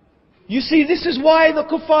 You see, this is why the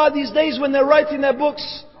kuffar these days, when they're writing their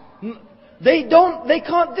books, they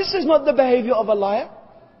can't, this is not the behavior of a liar.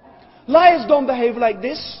 Liars don't behave like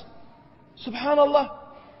this. Subhanallah.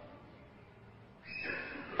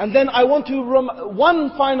 And then I want to, one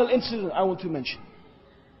final incident I want to mention.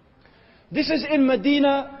 This is in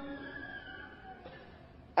Medina,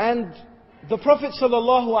 and the Prophet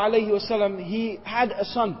ﷺ, he had a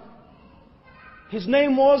son. His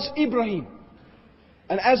name was Ibrahim.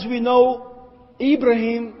 And as we know,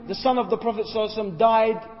 Ibrahim, the son of the Prophet ﷺ,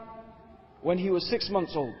 died when he was 6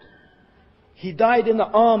 months old. He died in the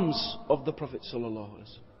arms of the Prophet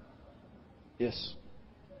ﷺ. Yes,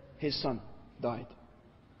 his son died.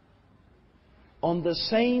 On the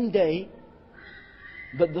same day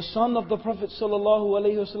that the son of the Prophet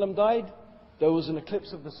ﷺ died, there was an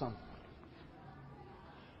eclipse of the sun.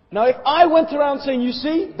 Now if I went around saying, "You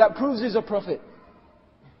see, that proves he's a prophet."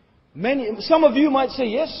 Some of you might say,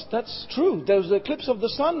 "Yes, that's true. There was an eclipse of the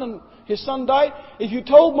sun and his son died." If you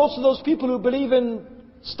told most of those people who believe in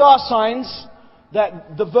star signs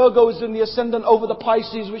that the Virgo is in the ascendant over the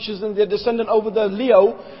Pisces, which is in the descendant over the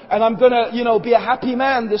Leo, and I'm gonna, be a happy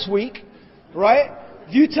man this week, right?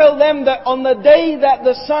 If you tell them that on the day that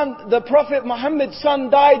the Prophet Muhammad's son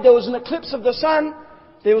died, there was an eclipse of the sun,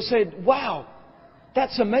 they will say, "Wow,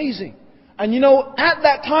 that's amazing." And at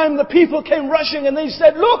that time the people came rushing and they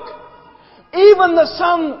said, "Look, even the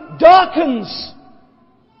sun darkens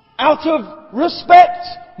out of respect,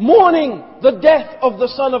 mourning the death of the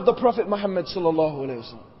son of the Prophet Muhammad sallallahu alaihi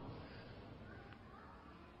wasallam."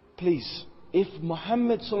 Please, if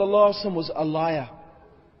Muhammad sallallahu alaihi wasallam was a liar,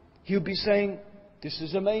 he would be saying, "This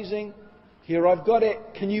is amazing. Here I've got it.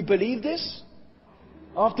 Can you believe this?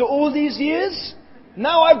 After all these years,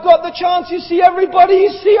 now I've got the chance. You see everybody, you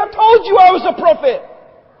see, I told you I was a prophet."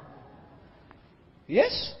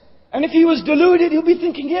 Yes? And if he was deluded, he'll be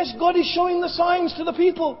thinking, "Yes, God is showing the signs to the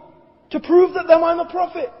people to prove that I'm a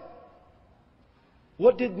prophet."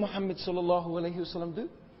 What did Muhammad sallallahu alayhi wasallam do?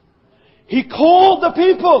 He called the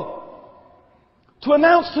people to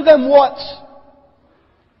announce to them what?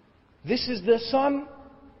 This is the sun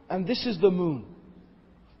and this is the moon.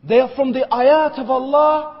 They are from the ayat of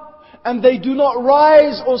Allah, and they do not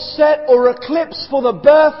rise or set or eclipse for the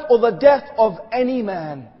birth or the death of any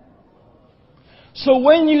man. So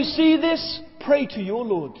when you see this, pray to your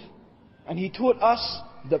Lord. And He taught us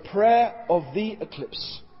the prayer of the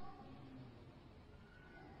eclipse.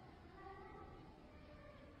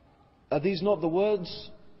 Are these not the words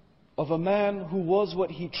of a man who was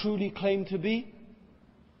what he truly claimed to be?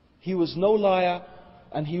 He was no liar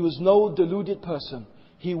and he was no deluded person.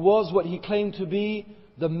 He was what he claimed to be,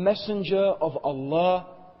 the messenger of Allah.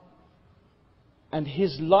 And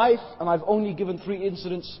his life, and I've only given 3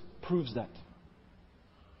 incidents, proves that.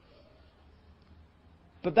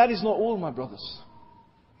 But that is not all, my brothers.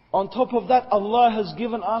 On top of that, Allah has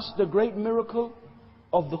given us the great miracle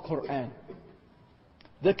of the Quran.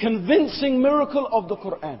 The convincing miracle of the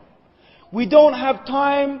Quran. We don't have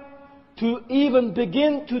time to even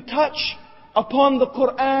begin to touch upon the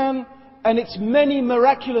Quran and its many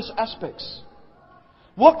miraculous aspects.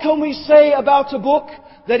 What can we say about a book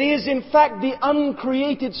that is in fact the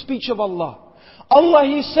uncreated speech of Allah? Allah,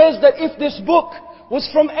 He says that if this book was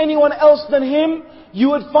from anyone else than Him, you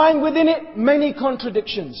would find within it many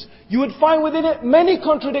contradictions. You would find within it many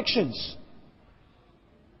contradictions.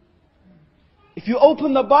 If you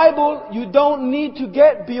open the Bible, you don't need to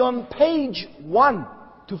get beyond page 1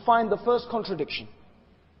 to find the first contradiction.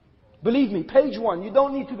 Believe me, page 1, you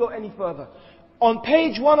don't need to go any further. On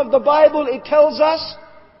page 1 of the Bible, it tells us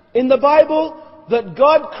in the Bible that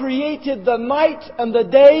God created the night and the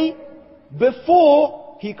day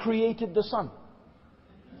before He created the sun.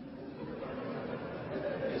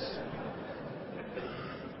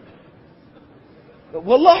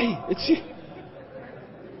 Wallahi,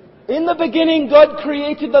 in the beginning God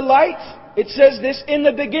created the light. It says this, in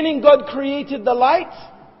the beginning God created the light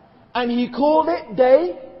and He called it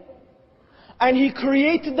day. And He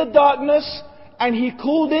created the darkness and He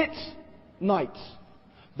called it night.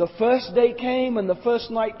 The first day came and the first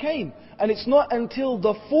night came. And it's not until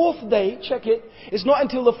the 4th day, check it, it's not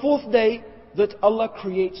until the 4th day that Allah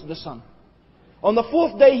creates the sun. On the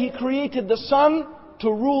 4th day He created the sun to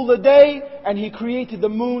rule the day and He created the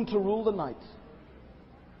moon to rule the night.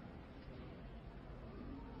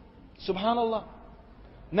 Subhanallah.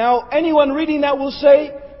 Now anyone reading that will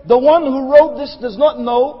say, the one who wrote this does not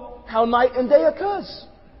know how night and day occurs.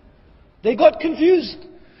 They got confused.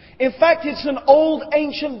 In fact, it's an old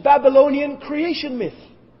ancient Babylonian creation myth.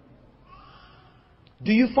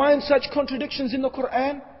 Do you find such contradictions in the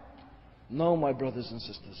Quran? No, my brothers and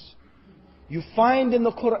sisters. You find in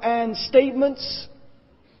the Quran statements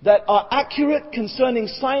that are accurate concerning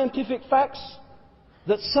scientific facts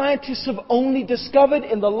that scientists have only discovered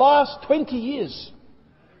in the last 20 years.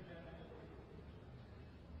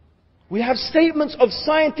 We have statements of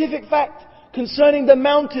scientific fact concerning the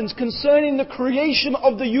mountains, concerning the creation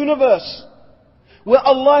of the universe, where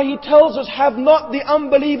Allah, He tells us, have not the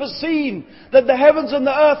unbelievers seen that the heavens and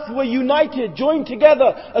the earth were united, joined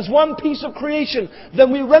together as one piece of creation.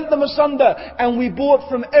 Then we rent them asunder and we brought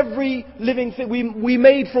from every living thing, we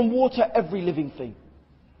made from water every living thing.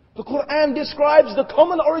 The Quran describes the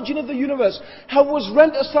common origin of the universe, how it was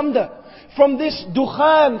rent asunder. From this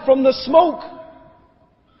dukhan, from the smoke,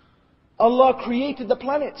 Allah created the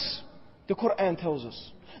planets. The Quran tells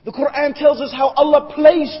us. The Quran tells us how Allah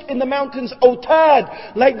placed in the mountains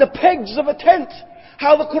autad, like the pegs of a tent.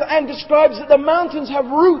 How the Quran describes that the mountains have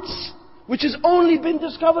roots, which has only been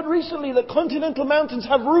discovered recently, that continental mountains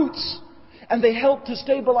have roots. And they help to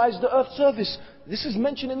stabilize the earth's surface. This is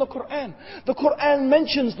mentioned in the Quran. The Quran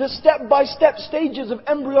mentions the step-by-step stages of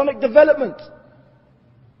embryonic development.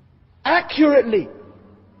 Accurately.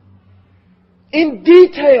 In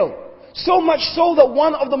detail. So much so that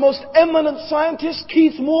one of the most eminent scientists,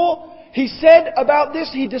 Keith Moore, he said about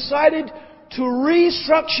this, he decided to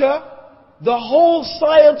restructure the whole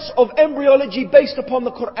science of embryology based upon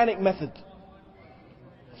the Quranic method.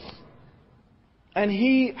 And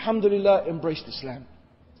he, alhamdulillah, embraced Islam.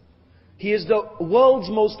 He is the world's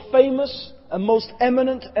most famous and most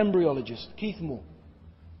eminent embryologist, Keith Moore.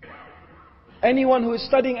 Anyone who is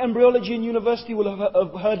studying embryology in university will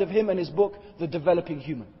have heard of him and his book, The Developing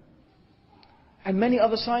Human. And many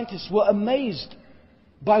other scientists were amazed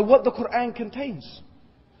by what the Quran contains.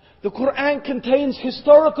 The Quran contains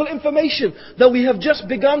historical information that we have just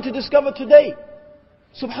begun to discover today.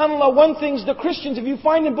 Subhanallah, one thing is the Christians, if you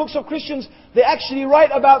find in books of Christians, they actually write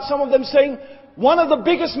about some of them saying, one of the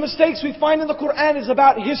biggest mistakes we find in the Quran is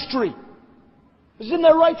about history. It's in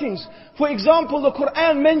their writings. For example, the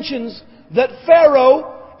Quran mentions that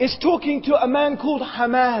Pharaoh is talking to a man called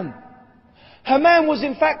Haman. Haman was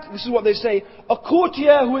in fact, this is what they say, a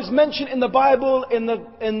courtier who is mentioned in the Bible in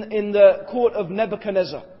the court of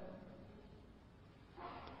Nebuchadnezzar.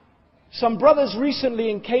 Some brothers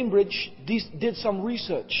recently in Cambridge did some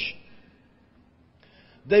research.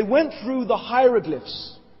 They went through the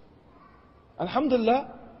hieroglyphs.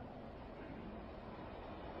 Alhamdulillah,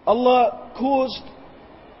 Allah caused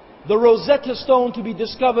the Rosetta Stone to be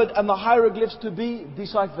discovered and the hieroglyphs to be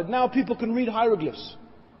deciphered. Now people can read hieroglyphs.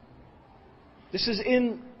 This is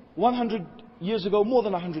in 100 years ago, more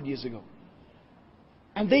than 100 years ago.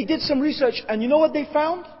 And they did some research, and you know what they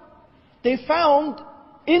found? They found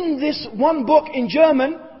in this one book in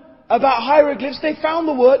German about hieroglyphs, they found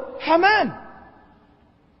the word Haman.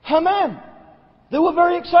 Haman. They were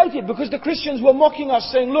very excited because the Christians were mocking us,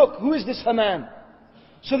 saying, look, who is this Haman?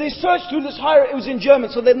 So they searched through this hieroglyph, it was in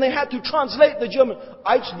German, so then they had to translate the German,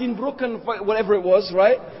 Eichdinbrücken, whatever it was,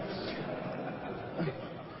 right?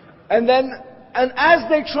 And as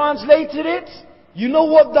they translated it, you know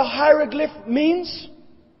what the hieroglyph means?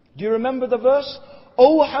 Do you remember the verse?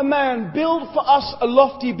 O Haman, build for us a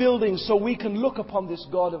lofty building so we can look upon this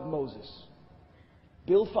God of Moses.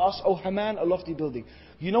 Build for us, O Haman, a lofty building.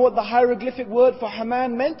 You know what the hieroglyphic word for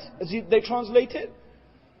Haman meant as they translate it?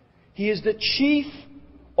 He is the chief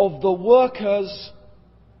of the workers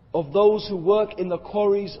of those who work in the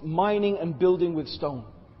quarries, mining and building with stone.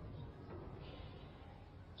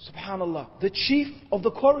 Subhanallah. The chief of the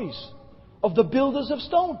quarries, of the builders of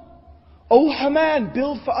stone. O Haman,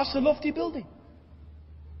 build for us a lofty building.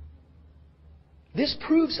 This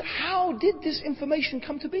proves how did this information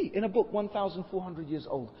come to be in a book 1,400 years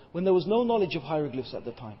old when there was no knowledge of hieroglyphs at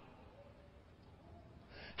the time.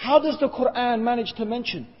 How does the Quran manage to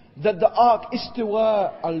mention that the ark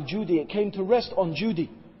Istiwa al-Judi, it came to rest on Judi?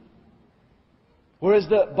 Whereas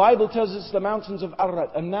the Bible tells us the mountains of Arad,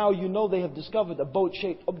 and now you know they have discovered a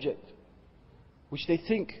boat-shaped object which they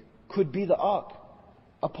think could be the ark.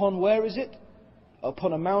 Upon where is it?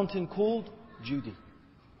 Upon a mountain called Judi.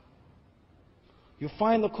 You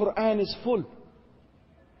find the Quran is full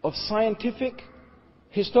of scientific,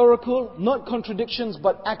 historical, not contradictions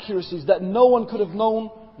but accuracies that no one could have known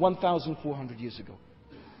 1,400 years ago.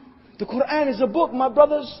 The Quran is a book, my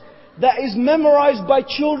brothers, that is memorized by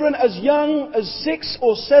children as young as 6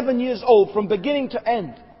 or 7 years old from beginning to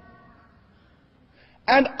end.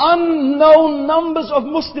 And unknown numbers of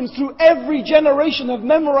Muslims through every generation have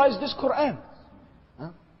memorized this Quran.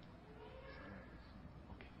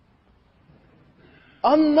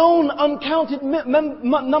 Unknown, uncounted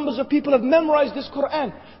numbers of people have memorized this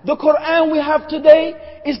Quran. The Quran we have today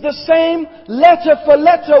is the same letter for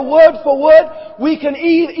letter, word for word. We can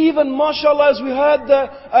even, mashallah, as we heard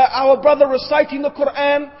our brother reciting the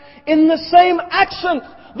Quran in the same accent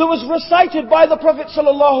that was recited by the Prophet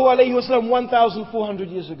ﷺ 1,400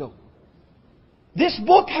 years ago. This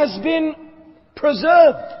book has been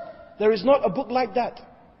preserved. There is not a book like that.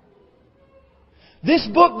 This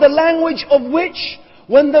book, the language of which,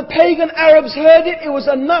 when the pagan Arabs heard it, it was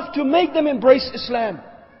enough to make them embrace Islam.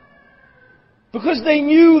 Because they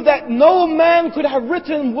knew that no man could have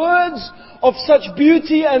written words of such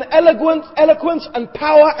beauty and eloquence and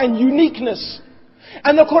power and uniqueness.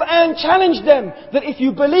 And the Quran challenged them that if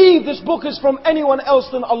you believe this book is from anyone else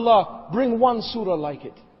than Allah, bring one surah like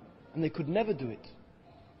it. And they could never do it.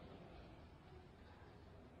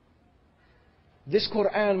 This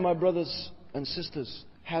Quran, my brothers and sisters,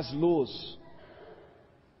 has laws.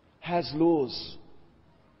 Has laws.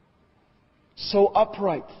 So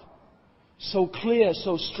upright, so clear,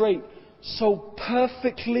 so straight, so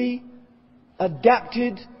perfectly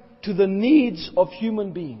adapted to the needs of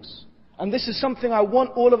human beings. And this is something I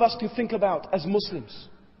want all of us to think about as Muslims.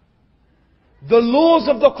 The laws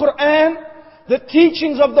of the Quran, the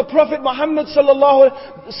teachings of the Prophet Muhammad sallallahu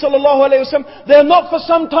alaihi wasallam, they are not for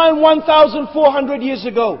some time 1,400 years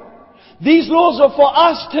ago. These laws are for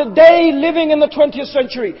us today living in the 20th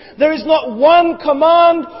century. There is not one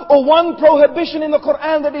command or one prohibition in the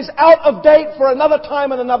Quran that is out of date for another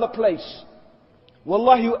time and another place.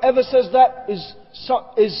 Wallahi, whoever says that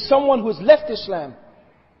is someone who has left Islam.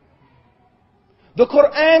 The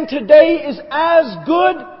Quran today is as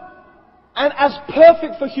good and as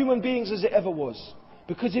perfect for human beings as it ever was.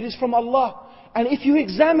 Because it is from Allah. And if you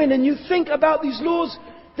examine and you think about these laws,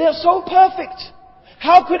 they are so perfect.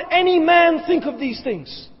 How could any man think of these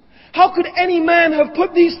things? How could any man have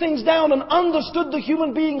put these things down and understood the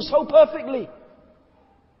human being so perfectly?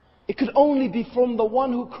 It could only be from the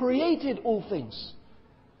one who created all things.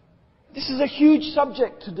 This is a huge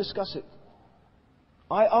subject to discuss it.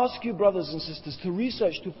 I ask you, brothers and sisters, to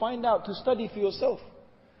research, to find out, to study for yourself.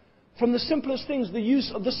 From the simplest things, the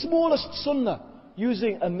use of the smallest sunnah,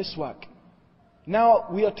 using a miswak. Now,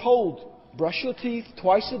 we are told, brush your teeth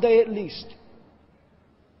twice a day at least.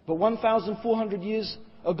 But 1,400 years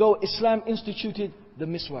ago, Islam instituted the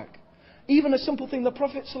miswak. Even a simple thing, the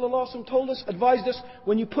Prophet ﷺ told us, advised us,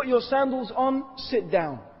 when you put your sandals on, sit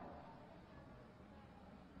down.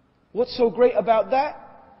 What's so great about that?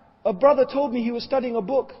 A brother told me he was studying a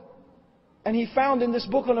book, and he found in this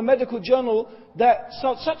book on a medical journal that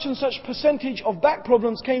such and such percentage of back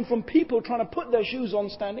problems came from people trying to put their shoes on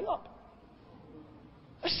standing up.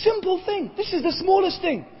 A simple thing. This is the smallest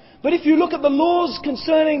thing. But if you look at the laws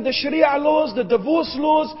concerning the Sharia laws, the divorce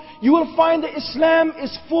laws, you will find that Islam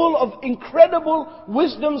is full of incredible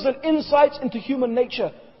wisdoms and insights into human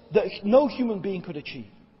nature that no human being could achieve.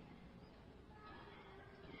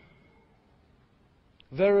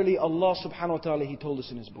 Verily, Allah subhanahu wa ta'ala, He told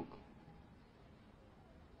us in His book,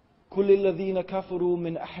 كُلِّ الَّذِينَ كَفَرُوا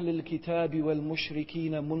مِنْ أَحْلِ الْكِتَابِ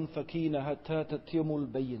وَالْمُشْرِكِينَ مُنْفَكِينَ حَتَّى تَأْتِيَهُمُ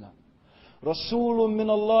الْبَيِّنَةُ رَسُولٌ مِّنَ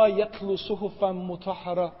اللَّهِ يَتْلُو صُحُفًا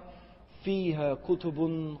مُطَهَّرَةً فِيهَا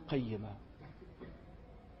كُتُبٌ قَيِّمَةٌ.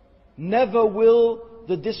 Never will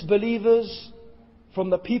the disbelievers from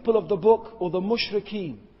the people of the book or the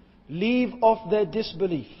mushrikeen leave off their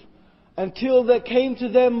disbelief until there came to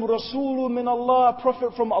them Rasulun min Allah, a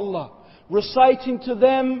prophet from Allah, reciting to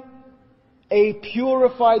them a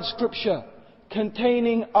purified scripture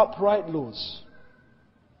containing upright laws.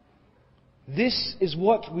 This is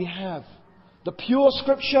what we have. The pure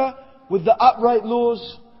scripture with the upright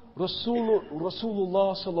laws.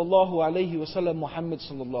 Rasulullah sallallahu alayhi wa sallam, Muhammad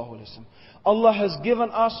sallallahu alayhi wa sallam. Allah has given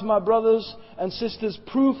us, my brothers and sisters,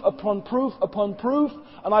 proof upon proof upon proof.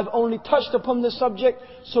 And I've only touched upon this subject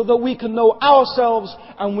so that we can know ourselves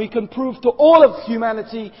and we can prove to all of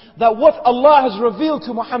humanity that what Allah has revealed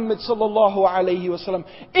to Muhammad sallallahu alayhi wa sallam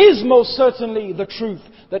is most certainly the truth.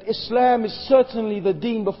 That Islam is certainly the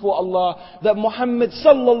deen before Allah. That Muhammad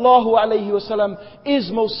sallallahu alayhi wa sallam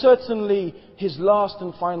is most certainly His last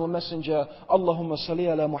and final messenger. Allahumma salli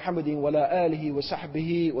ala Muhammadin wa ala alihi wa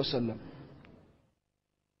sahbihi wa sallam.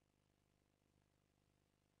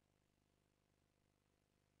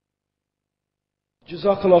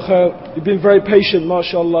 Jazakallah khair. You've been very patient,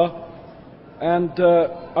 mashallah. And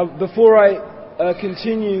before I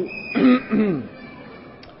continue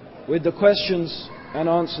with the questions and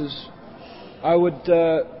answers, I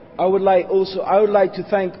would like to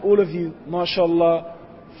thank all of you, mashallah,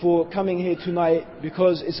 for coming here tonight,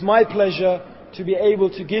 because it's my pleasure to be able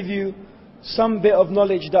to give you some bit of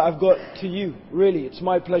knowledge that I've got to you. Really, it's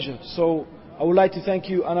my pleasure. So I would like to thank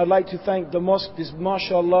you, and I'd like to thank the mosque, this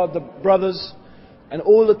mashallah, the brothers, and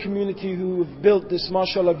all the community who have built this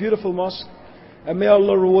mashallah beautiful mosque. And may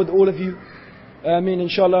Allah reward all of you.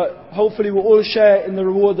 Inshallah. Hopefully we'll all share in the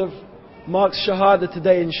reward of Mark's Shahada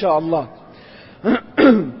today, inshallah.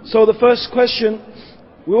 So the first question,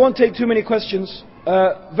 we won't take too many questions.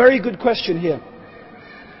 Very good question here.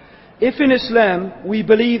 If in Islam we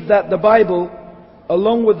believe that the Bible,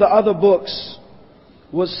 along with the other books,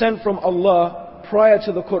 was sent from Allah prior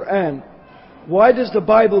to the Quran, why does the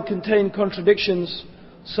Bible contain contradictions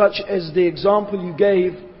such as the example you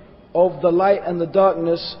gave of the light and the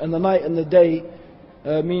darkness and the night and the day,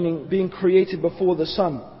 meaning being created before the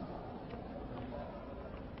sun?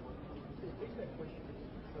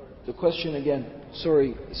 The question again.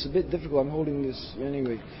 Sorry, it's a bit difficult. I'm holding this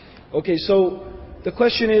anyway. Okay, so the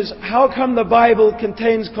question is, how come the Bible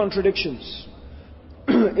contains contradictions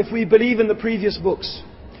if we believe in the previous books?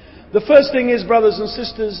 The first thing is, brothers and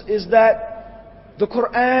sisters, is that the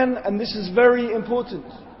Quran, and this is very important,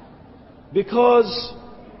 because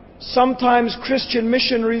sometimes Christian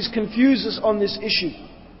missionaries confuse us on this issue.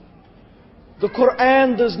 The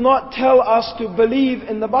Quran does not tell us to believe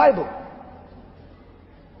in the Bible.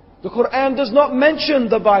 The Quran does not mention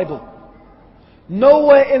the Bible.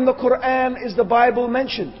 Nowhere in the Quran is the Bible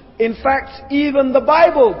mentioned. In fact, even the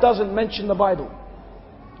Bible doesn't mention the Bible.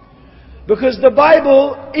 Because the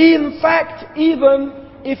Bible, in fact, even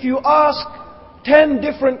if you ask 10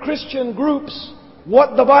 different Christian groups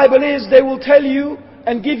what the Bible is, they will tell you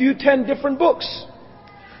and give you 10 different books.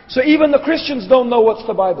 So even the Christians don't know what's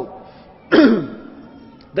the Bible.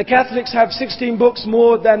 The Catholics have 16 books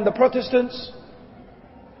more than the Protestants.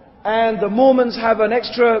 And the Mormons have an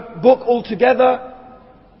extra book altogether.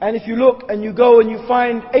 And if you look and you go and you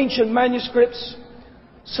find ancient manuscripts,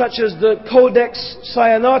 such as the Codex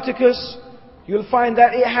Sinaiticus, you'll find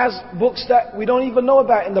that it has books that we don't even know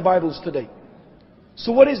about in the Bibles today.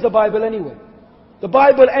 So what is the Bible anyway? The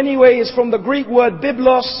Bible anyway is from the Greek word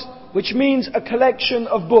biblos, which means a collection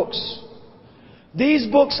of books. These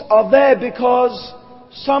books are there because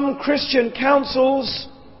some Christian councils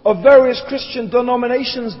of various Christian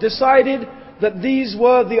denominations decided that these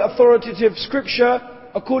were the authoritative scripture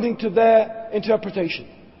according to their interpretation.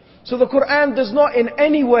 So the Quran does not in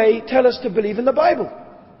any way tell us to believe in the Bible.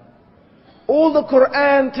 All the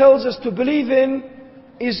Quran tells us to believe in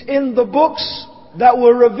is in the books that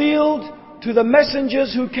were revealed to the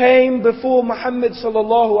messengers who came before Muhammad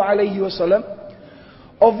sallallahu alayhi wasallam,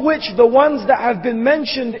 of which the ones that have been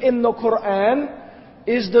mentioned in the Quran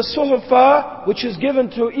is the Suhfa, which is given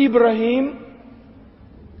to Ibrahim,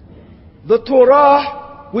 the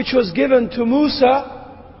Torah, which was given to Musa,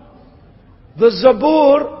 the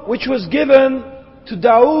Zabur, which was given to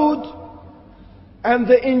Dawood, and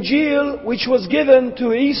the Injil, which was given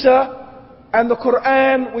to Isa, and the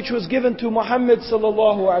Quran, which was given to Muhammad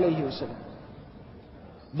sallallahu alayhi wasallam.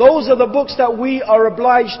 Those are the books that we are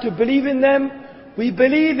obliged to believe in them. We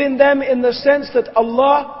believe in them in the sense that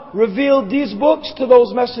Allah revealed these books to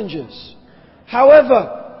those messengers.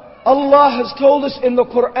 However, Allah has told us in the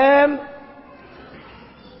Quran,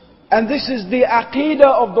 and this is the aqeedah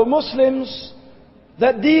of the Muslims,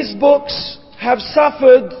 that these books have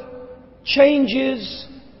suffered changes,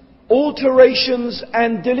 alterations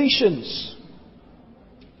and deletions.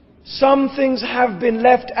 Some things have been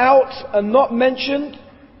left out and not mentioned,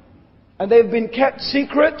 and they've been kept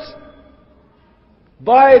secret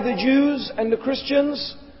by the Jews and the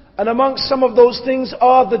Christians. And amongst some of those things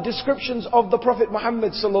are the descriptions of the Prophet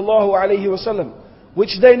Muhammad sallallahu alaihi wasallam,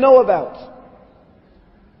 which they know about.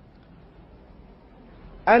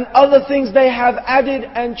 And other things they have added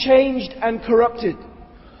and changed and corrupted.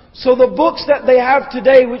 So the books that they have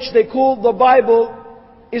today, which they call the Bible,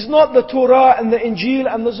 is not the Torah and the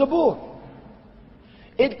Injil and the Zabur.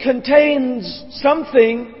 It contains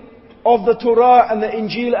something of the Torah and the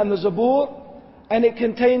Injil and the Zabur, and it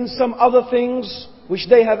contains some other things which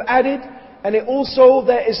they have added, and it also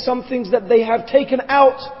there is some things that they have taken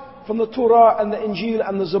out from the Torah and the Injil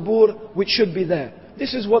and the Zabur, which should be there.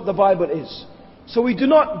 This is what the Bible is. So we do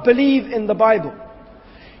not believe in the Bible.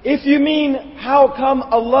 If you mean how come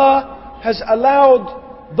Allah has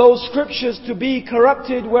allowed those scriptures to be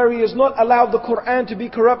corrupted where He has not allowed the Quran to be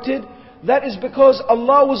corrupted, that is because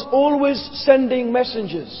Allah was always sending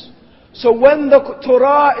messengers. So when the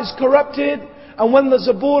Torah is corrupted and when the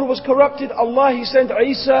Zabur was corrupted, Allah He sent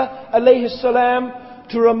Isa alayhi salam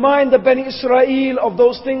to remind the Bani Israel of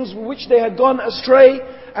those things which they had gone astray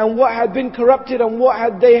and what had been corrupted and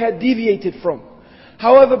what they had deviated from.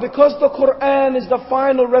 However, because the Quran is the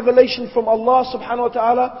final revelation from Allah subhanahu wa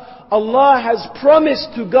ta'ala, Allah has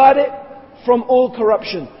promised to guard it from all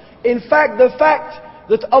corruption. In fact, the fact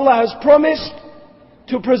that Allah has promised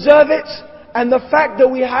to preserve it, and the fact that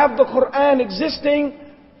we have the Quran existing,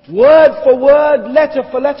 word for word, letter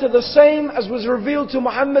for letter, the same as was revealed to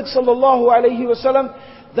Muhammad sallallahu alayhi wasallam,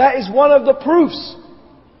 that is one of the proofs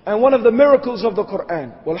and one of the miracles of the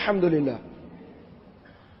Quran. Walhamdulillah.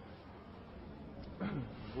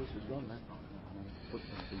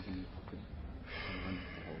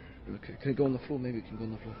 Okay, can it go on the floor? Maybe it can go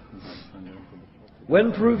on the floor.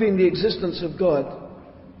 When proving the existence of God,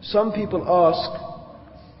 some people ask,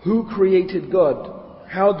 who created God?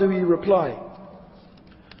 How do we reply?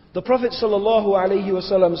 The Prophet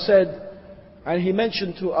ﷺ said, and he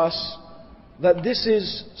mentioned to us, that this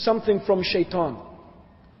is something from shaitan.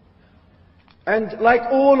 And like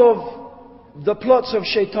all of the plots of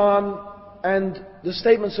shaitan and the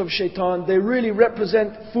statements of shaitan, they really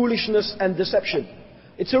represent foolishness and deception.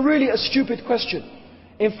 It's really a stupid question.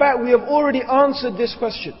 In fact, we have already answered this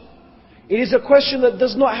question. It is a question that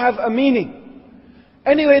does not have a meaning.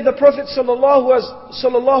 Anyway, the Prophet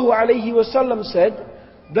ﷺ said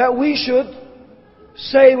that we should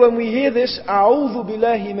say when we hear this, أعوذ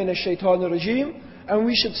بالله من الشيطان الرجيم, and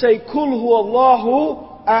we should say, قل هو الله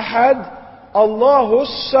أحد الله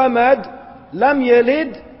الصمد لم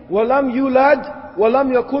يلد ولم يولد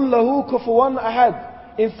ولم يكن له كفوا أحد.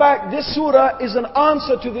 In fact, this surah is an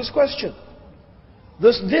answer to this question.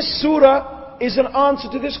 This surah is an answer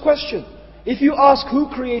to this question. If you ask who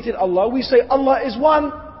created Allah, we say Allah is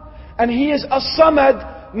one, and He is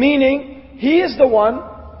as-Samad, meaning He is the one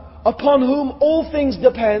upon whom all things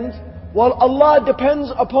depend, while Allah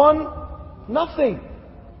depends upon nothing.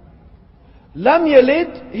 Lam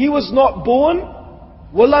yalid, He was not born.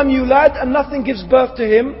 Walam yulad, and nothing gives birth to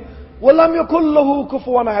Him. Walam yakul lahu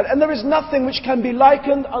kufuwan ahad, and there is nothing which can be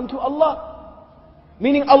likened unto Allah.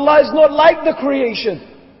 Meaning Allah is not like the creation.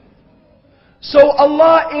 So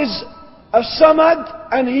Allah is as-Samad,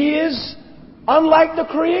 and He is unlike the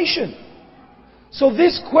creation. So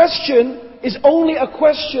this question is only a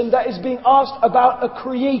question that is being asked about a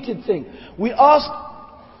created thing. We ask,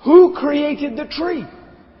 who created the tree?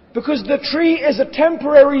 Because the tree is a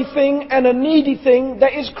temporary thing and a needy thing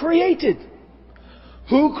that is created.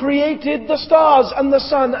 Who created the stars and the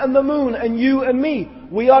sun and the moon and you and me?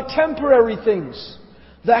 We are temporary things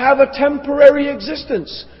that have a temporary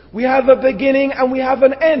existence. We have a beginning and we have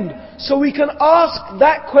an end. So we can ask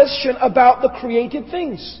that question about the created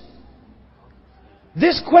things.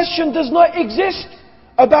 This question does not exist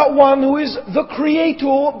about one who is the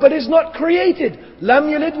creator but is not created. Lam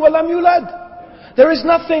yalid wa lam yulad. There is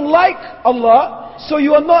nothing like Allah, so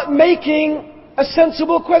you are not making a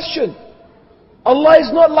sensible question. Allah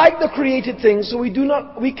is not like the created things, so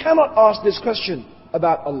we cannot ask this question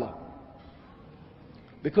about Allah.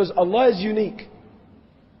 Because Allah is unique.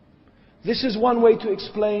 This is one way to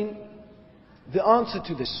explain the answer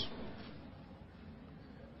to this.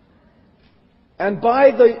 And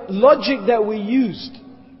by the logic that we used,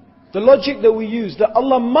 that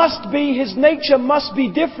Allah must be, His nature must be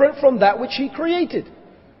different from that which He created.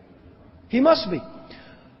 He must be.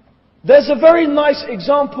 There's a very nice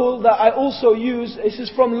example that I also use. This is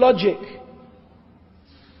from logic.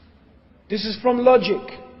 This is from logic.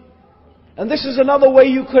 And this is another way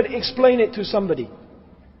you could explain it to somebody.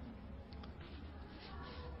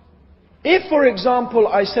 If, for example,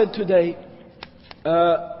 I said today,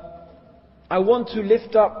 I want to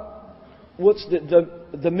lift up, what's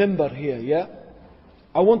the minbar here, yeah?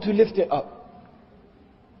 I want to lift it up.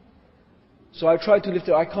 So I try to lift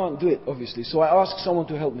it, I can't do it, obviously. So I ask someone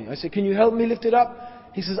to help me. I say, can you help me lift it up?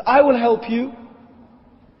 He says, I will help you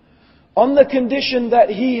on the condition that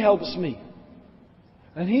he helps me.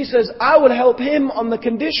 And he says, I will help him on the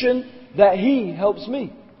condition that he helps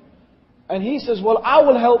me. And he says, well, I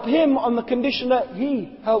will help him on the condition that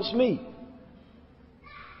he helps me.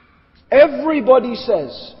 Everybody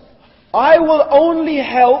says, I will only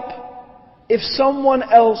help if someone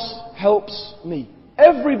else helps me.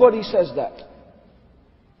 Everybody says that.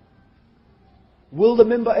 Will the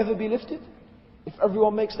minbar ever be lifted? If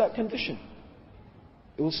everyone makes that condition.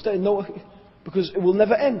 It will stay, no, because it will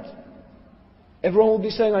never end. Everyone will be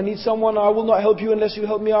saying, I need someone, I will not help you unless you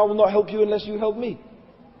help me, I will not help you unless you help me.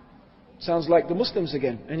 Sounds like the Muslims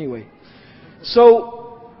again, anyway.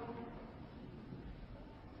 So,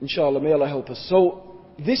 inshallah, may Allah help us. So,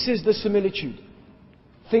 this is the similitude.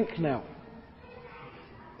 Think now.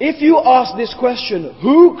 If you ask this question,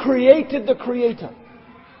 who created the creator?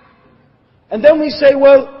 And then we say,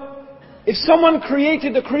 well, if someone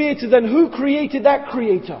created the creator, then who created that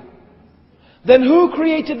creator? Then who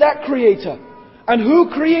created that creator? And who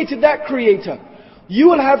created that creator? You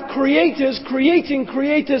will have creators creating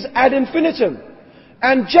creators ad infinitum.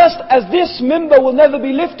 And just as this minbar will never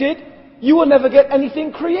be lifted, you will never get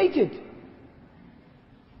anything created.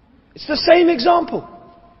 It's the same example.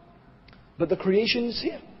 But the creation is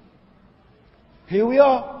here. Here we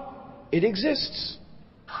are. It exists.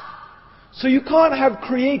 So you can't have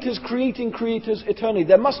creators creating creators eternally.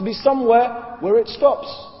 There must be somewhere where it stops.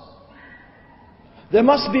 There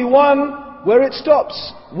must be one where it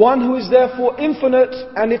stops. One who is therefore infinite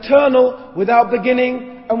and eternal, without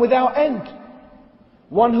beginning and without end.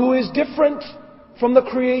 One who is different from the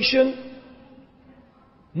creation,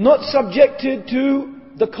 not subjected to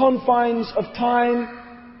the confines of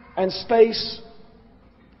time and space,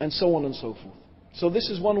 and so on and so forth. So this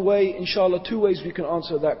is one way, inshallah, two ways we can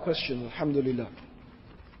answer that question, alhamdulillah.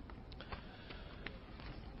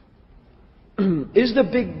 Is the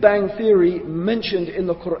Big Bang Theory mentioned in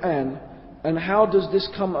the Quran, and how does this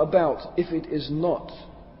come about if it is not?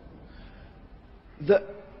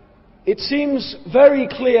 It seems very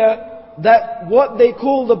clear that what they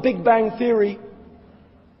call the Big Bang Theory,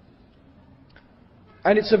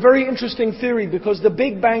 and it's a very interesting theory because the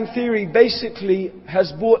Big Bang Theory basically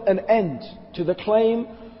has brought an end to the claim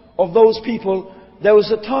of those people. There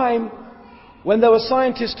was a time when there were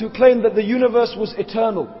scientists who claimed that the universe was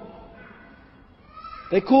eternal.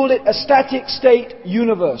 They called it a static state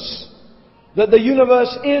universe. That the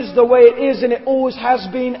universe is the way it is and it always has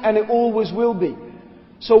been and it always will be.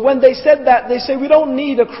 So when they said that, they say we don't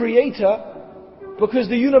need a creator because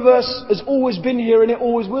the universe has always been here and it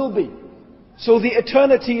always will be. So the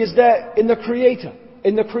eternity is there in the creator,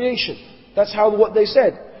 in the creation. That's what they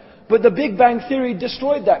said. But the Big Bang Theory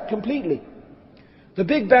destroyed that completely. The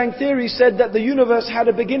Big Bang Theory said that the universe had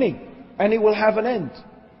a beginning and it will have an end.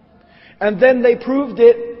 And then they proved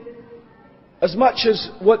it as much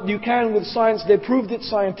as what you can with science. They proved it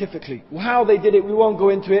scientifically. How they did it, we won't go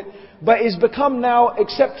into it. But it's become now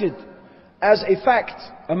accepted as a fact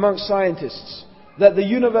amongst scientists that the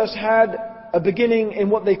universe had a beginning in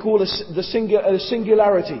what they call the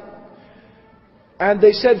singularity. And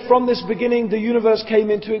they said from this beginning the universe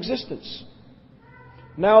came into existence.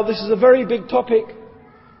 Now this is a very big topic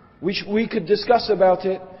which we could discuss about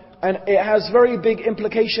it, and it has very big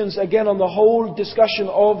implications again on the whole discussion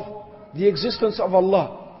of the existence of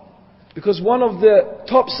Allah. Because one of the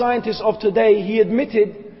top scientists of today, he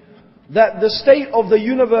admitted that the state of the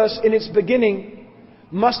universe in its beginning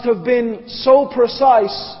must have been so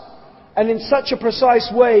precise and in such a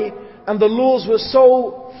precise way, and the laws were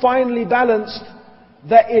so finely balanced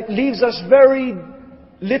that it leaves us very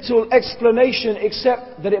little explanation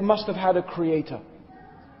except that it must have had a creator.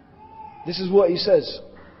 This is what he says.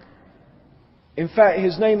 In fact,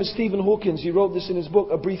 his name is Stephen Hawking. He wrote this in his book,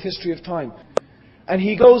 A Brief History of Time. And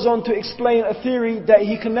he goes on to explain a theory that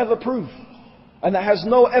he can never prove, and that has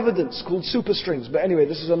no evidence, called superstrings. But anyway,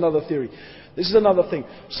 this is another theory. This is another thing.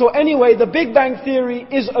 So anyway, the Big Bang Theory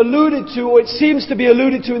is alluded to, or it seems to be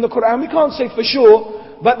alluded to in the Quran. We can't say for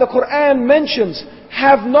sure, but the Quran mentions,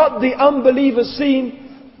 have not the unbelievers seen?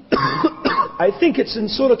 I think it's in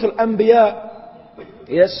Surah Al-Anbiya.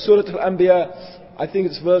 Yes, Surah Al-Anbiya. I think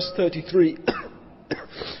it's verse 33.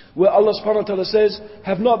 Where Allah subhanahu wa ta'ala says,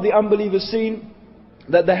 have not the unbelievers seen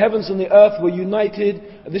that the heavens and the earth were united?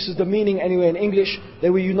 This is the meaning anyway in English. They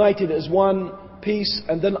were united as one piece,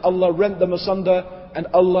 and then Allah rent them asunder, and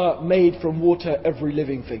Allah made from water every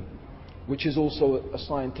living thing, which is also a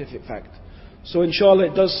scientific fact. So inshallah,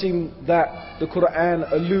 it does seem that the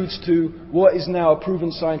Quran alludes to what is now a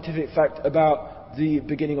proven scientific fact about the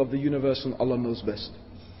beginning of the universe, and Allah knows best.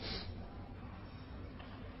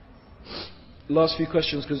 Last few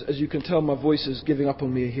questions, because as you can tell my voice is giving up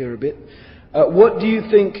on me here a bit. What do you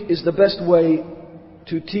think is the best way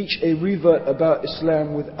to teach a revert about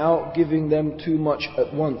Islam without giving them too much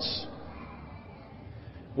at once?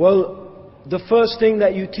 Well, the first thing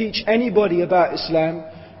that you teach anybody about Islam,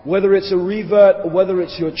 whether it's a revert, or whether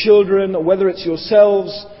it's your children, or whether it's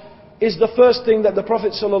yourselves, is the first thing that the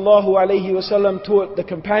Prophet ﷺ taught the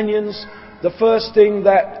companions, the first thing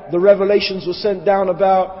that the revelations were sent down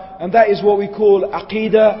about, and that is what we call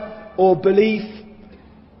aqidah, or belief,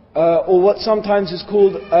 or what sometimes is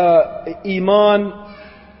called iman,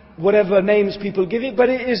 whatever names people give it, but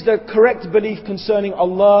it is the correct belief concerning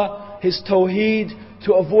Allah, His tawheed,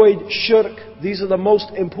 to avoid shirk. These are the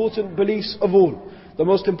most important beliefs of all. The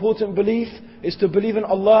most important belief is to believe in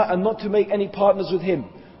Allah and not to make any partners with Him.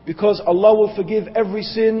 Because Allah will forgive every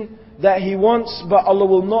sin that He wants, but Allah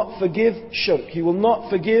will not forgive shirk. He will not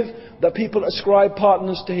forgive that people ascribe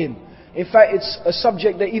partners to Him. In fact, it's a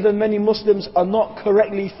subject that even many Muslims are not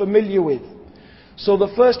correctly familiar with. So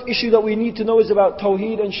the first issue that we need to know is about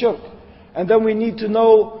Tawheed and Shirk. And then we need to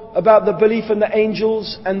know about the belief in the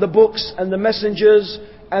angels and the books and the messengers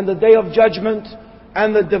and the Day of Judgment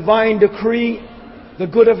and the divine decree, the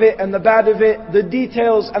good of it and the bad of it, the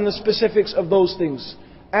details and the specifics of those things.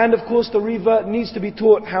 And of course the revert needs to be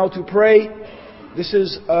taught how to pray. This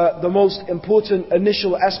is the most important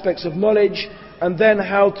initial aspects of knowledge. And then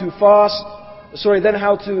how to fast, then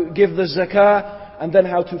how to give the zakah, and then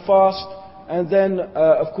how to fast. And then,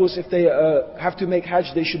 of course, if they have to make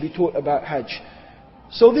hajj, they should be taught about hajj.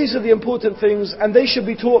 So these are the important things, and they should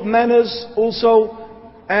be taught manners also,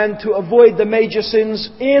 and to avoid the major sins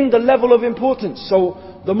in the level of importance. So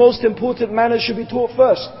the most important manners should be taught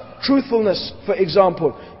first. Truthfulness, for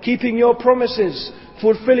example, keeping your promises,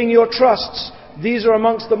 fulfilling your trusts. These are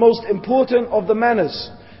amongst the most important of the manners.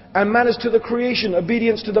 And manners to the creation,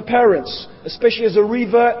 obedience to the parents, especially as a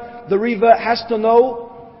revert. The revert has to know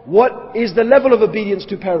what is the level of obedience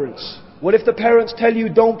to parents. What if the parents tell you,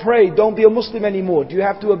 don't pray, don't be a Muslim anymore? Do you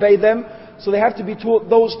have to obey them? So they have to be taught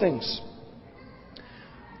those things.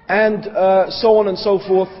 And so on and so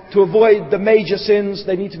forth. To avoid the major sins,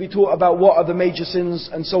 they need to be taught about what are the major sins,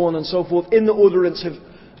 and so on and so forth, in the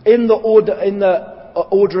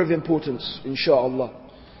order of importance, inshallah.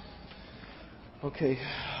 Okay.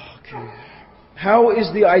 How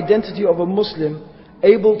is the identity of a Muslim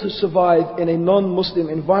able to survive in a non-Muslim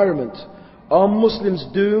environment? Are Muslims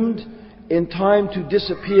doomed in time to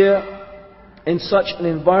disappear in such an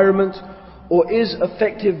environment? Or is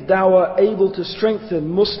effective dawah able to strengthen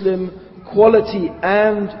Muslim quality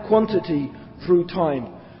and quantity through time?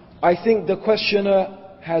 I think the questioner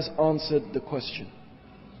has answered the question.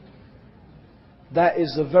 That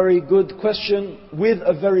is a very good question with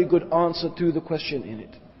a very good answer to the question in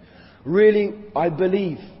it. Really, I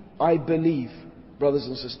believe, brothers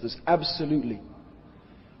and sisters, absolutely,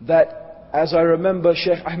 that as I remember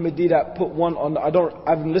Sheikh Ahmed Deedat put one on, I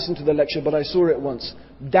haven't listened to the lecture, but I saw it once,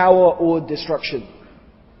 dawah or destruction.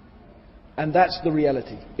 And that's the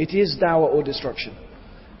reality. It is dawah or destruction.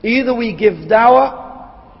 Either we give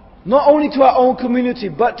dawah Not only to our own community,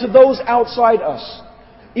 but to those outside us.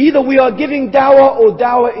 Either we are giving dawah or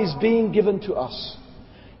dawah is being given to us.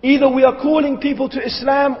 Either we are calling people to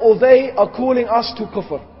Islam or they are calling us to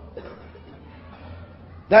kufr.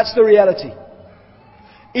 That's the reality.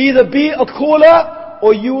 Either be a caller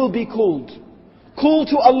or you will be called. Call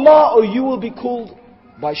to Allah or you will be called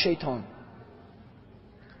by shaitan.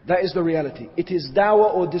 That is the reality. It is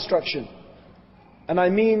dawah or destruction. And I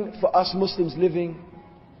mean for us Muslims living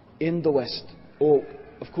in the West. Or,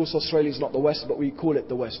 of course, Australia is not the West, but we call it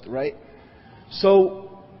the West, right?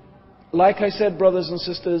 So, like I said, brothers and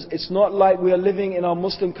sisters, it's not like we are living in our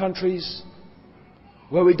Muslim countries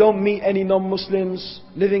where we don't meet any non-Muslims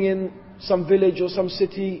living in some village or some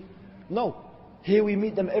city. No. Here we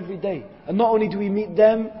meet them every day. And not only do we meet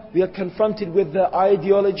them, we are confronted with their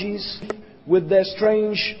ideologies, with their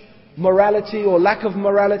strange morality or lack of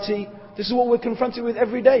morality. This is what we're confronted with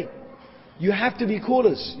every day. You have to be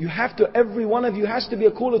callers. Every one of you has to be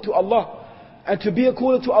a caller to Allah. And to be a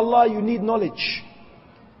caller to Allah, you need knowledge.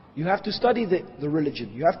 You have to study the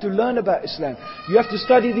religion. You have to learn about Islam. You have to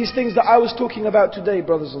study these things that I was talking about today,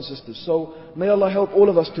 brothers and sisters. So may Allah help all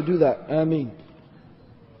of us to do that. Ameen.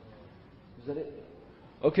 Is that it?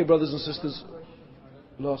 Okay, brothers and sisters.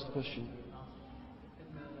 Last question.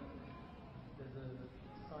 There's a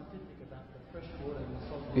scientific about the fresh water and the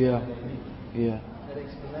salt water. Yeah. That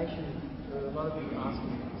explanation, a lot of people ask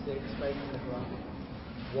me, is there explanation in the Quran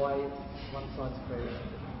why one side's creation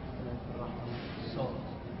and salt?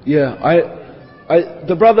 Yeah,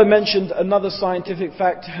 the brother mentioned another scientific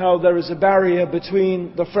fact, how there is a barrier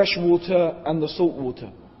between the fresh water and the salt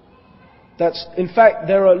water. In fact,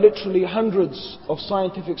 there are literally hundreds of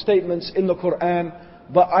scientific statements in the Quran,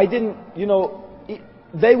 but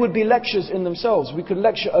they would be lectures in themselves. We could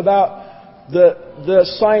lecture about the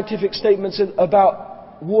scientific statements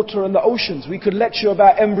about water and the oceans. We could lecture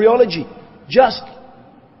about embryology,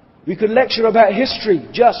 we could lecture about history,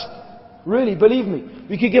 really, believe me.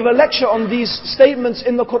 We could give a lecture on these statements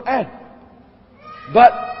in the Quran.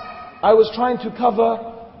 But I was trying to cover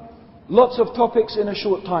lots of topics in a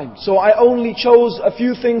short time. So I only chose a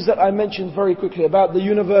few things that I mentioned very quickly about the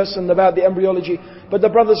universe and about the embryology. But the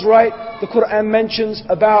brother's right, the Quran mentions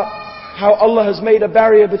about how Allah has made a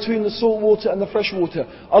barrier between the salt water and the fresh water.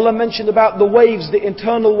 Allah mentioned about the waves, the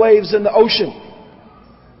internal waves in the ocean.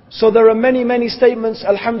 So there are many, many statements,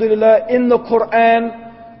 alhamdulillah, in the Quran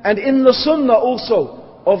and in the Sunnah also,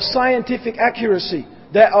 of scientific accuracy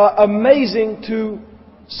that are amazing to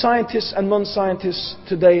scientists and non-scientists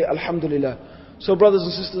today, alhamdulillah. So brothers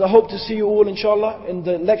and sisters, I hope to see you all inshallah in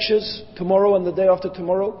the lectures tomorrow and the day after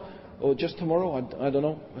tomorrow, or just tomorrow, I don't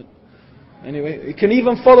know. But anyway, you can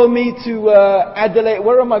even follow me to Adelaide.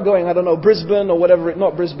 Where am I going? I don't know, Brisbane or whatever,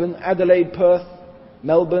 not Brisbane, Adelaide, Perth,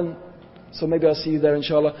 Melbourne. So maybe I'll see you there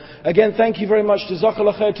inshallah. Again, thank you very much.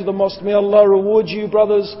 Jazakallah khair to the mosque. May Allah reward you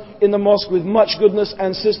brothers in the mosque with much goodness,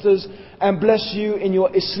 and sisters, and bless you in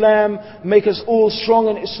your Islam. Make us all strong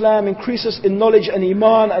in Islam. Increase us in knowledge and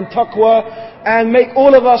iman and taqwa. And make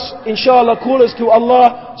all of us inshallah call us to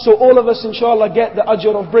Allah. So all of us inshallah get the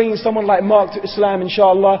ajr of bringing someone like Mark to Islam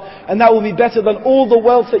inshallah. And that will be better than all the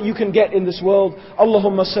wealth that you can get in this world.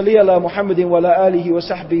 Allahumma salli ala Muhammadin wa ala alihi wa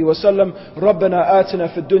sahbihi wa sallam. Rabbana atina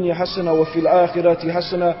fid dunya hasana وفي الآخرة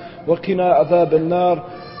حسنة وقنا عذاب النار.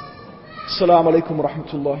 السلام عليكم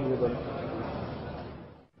ورحمة الله وبركاته.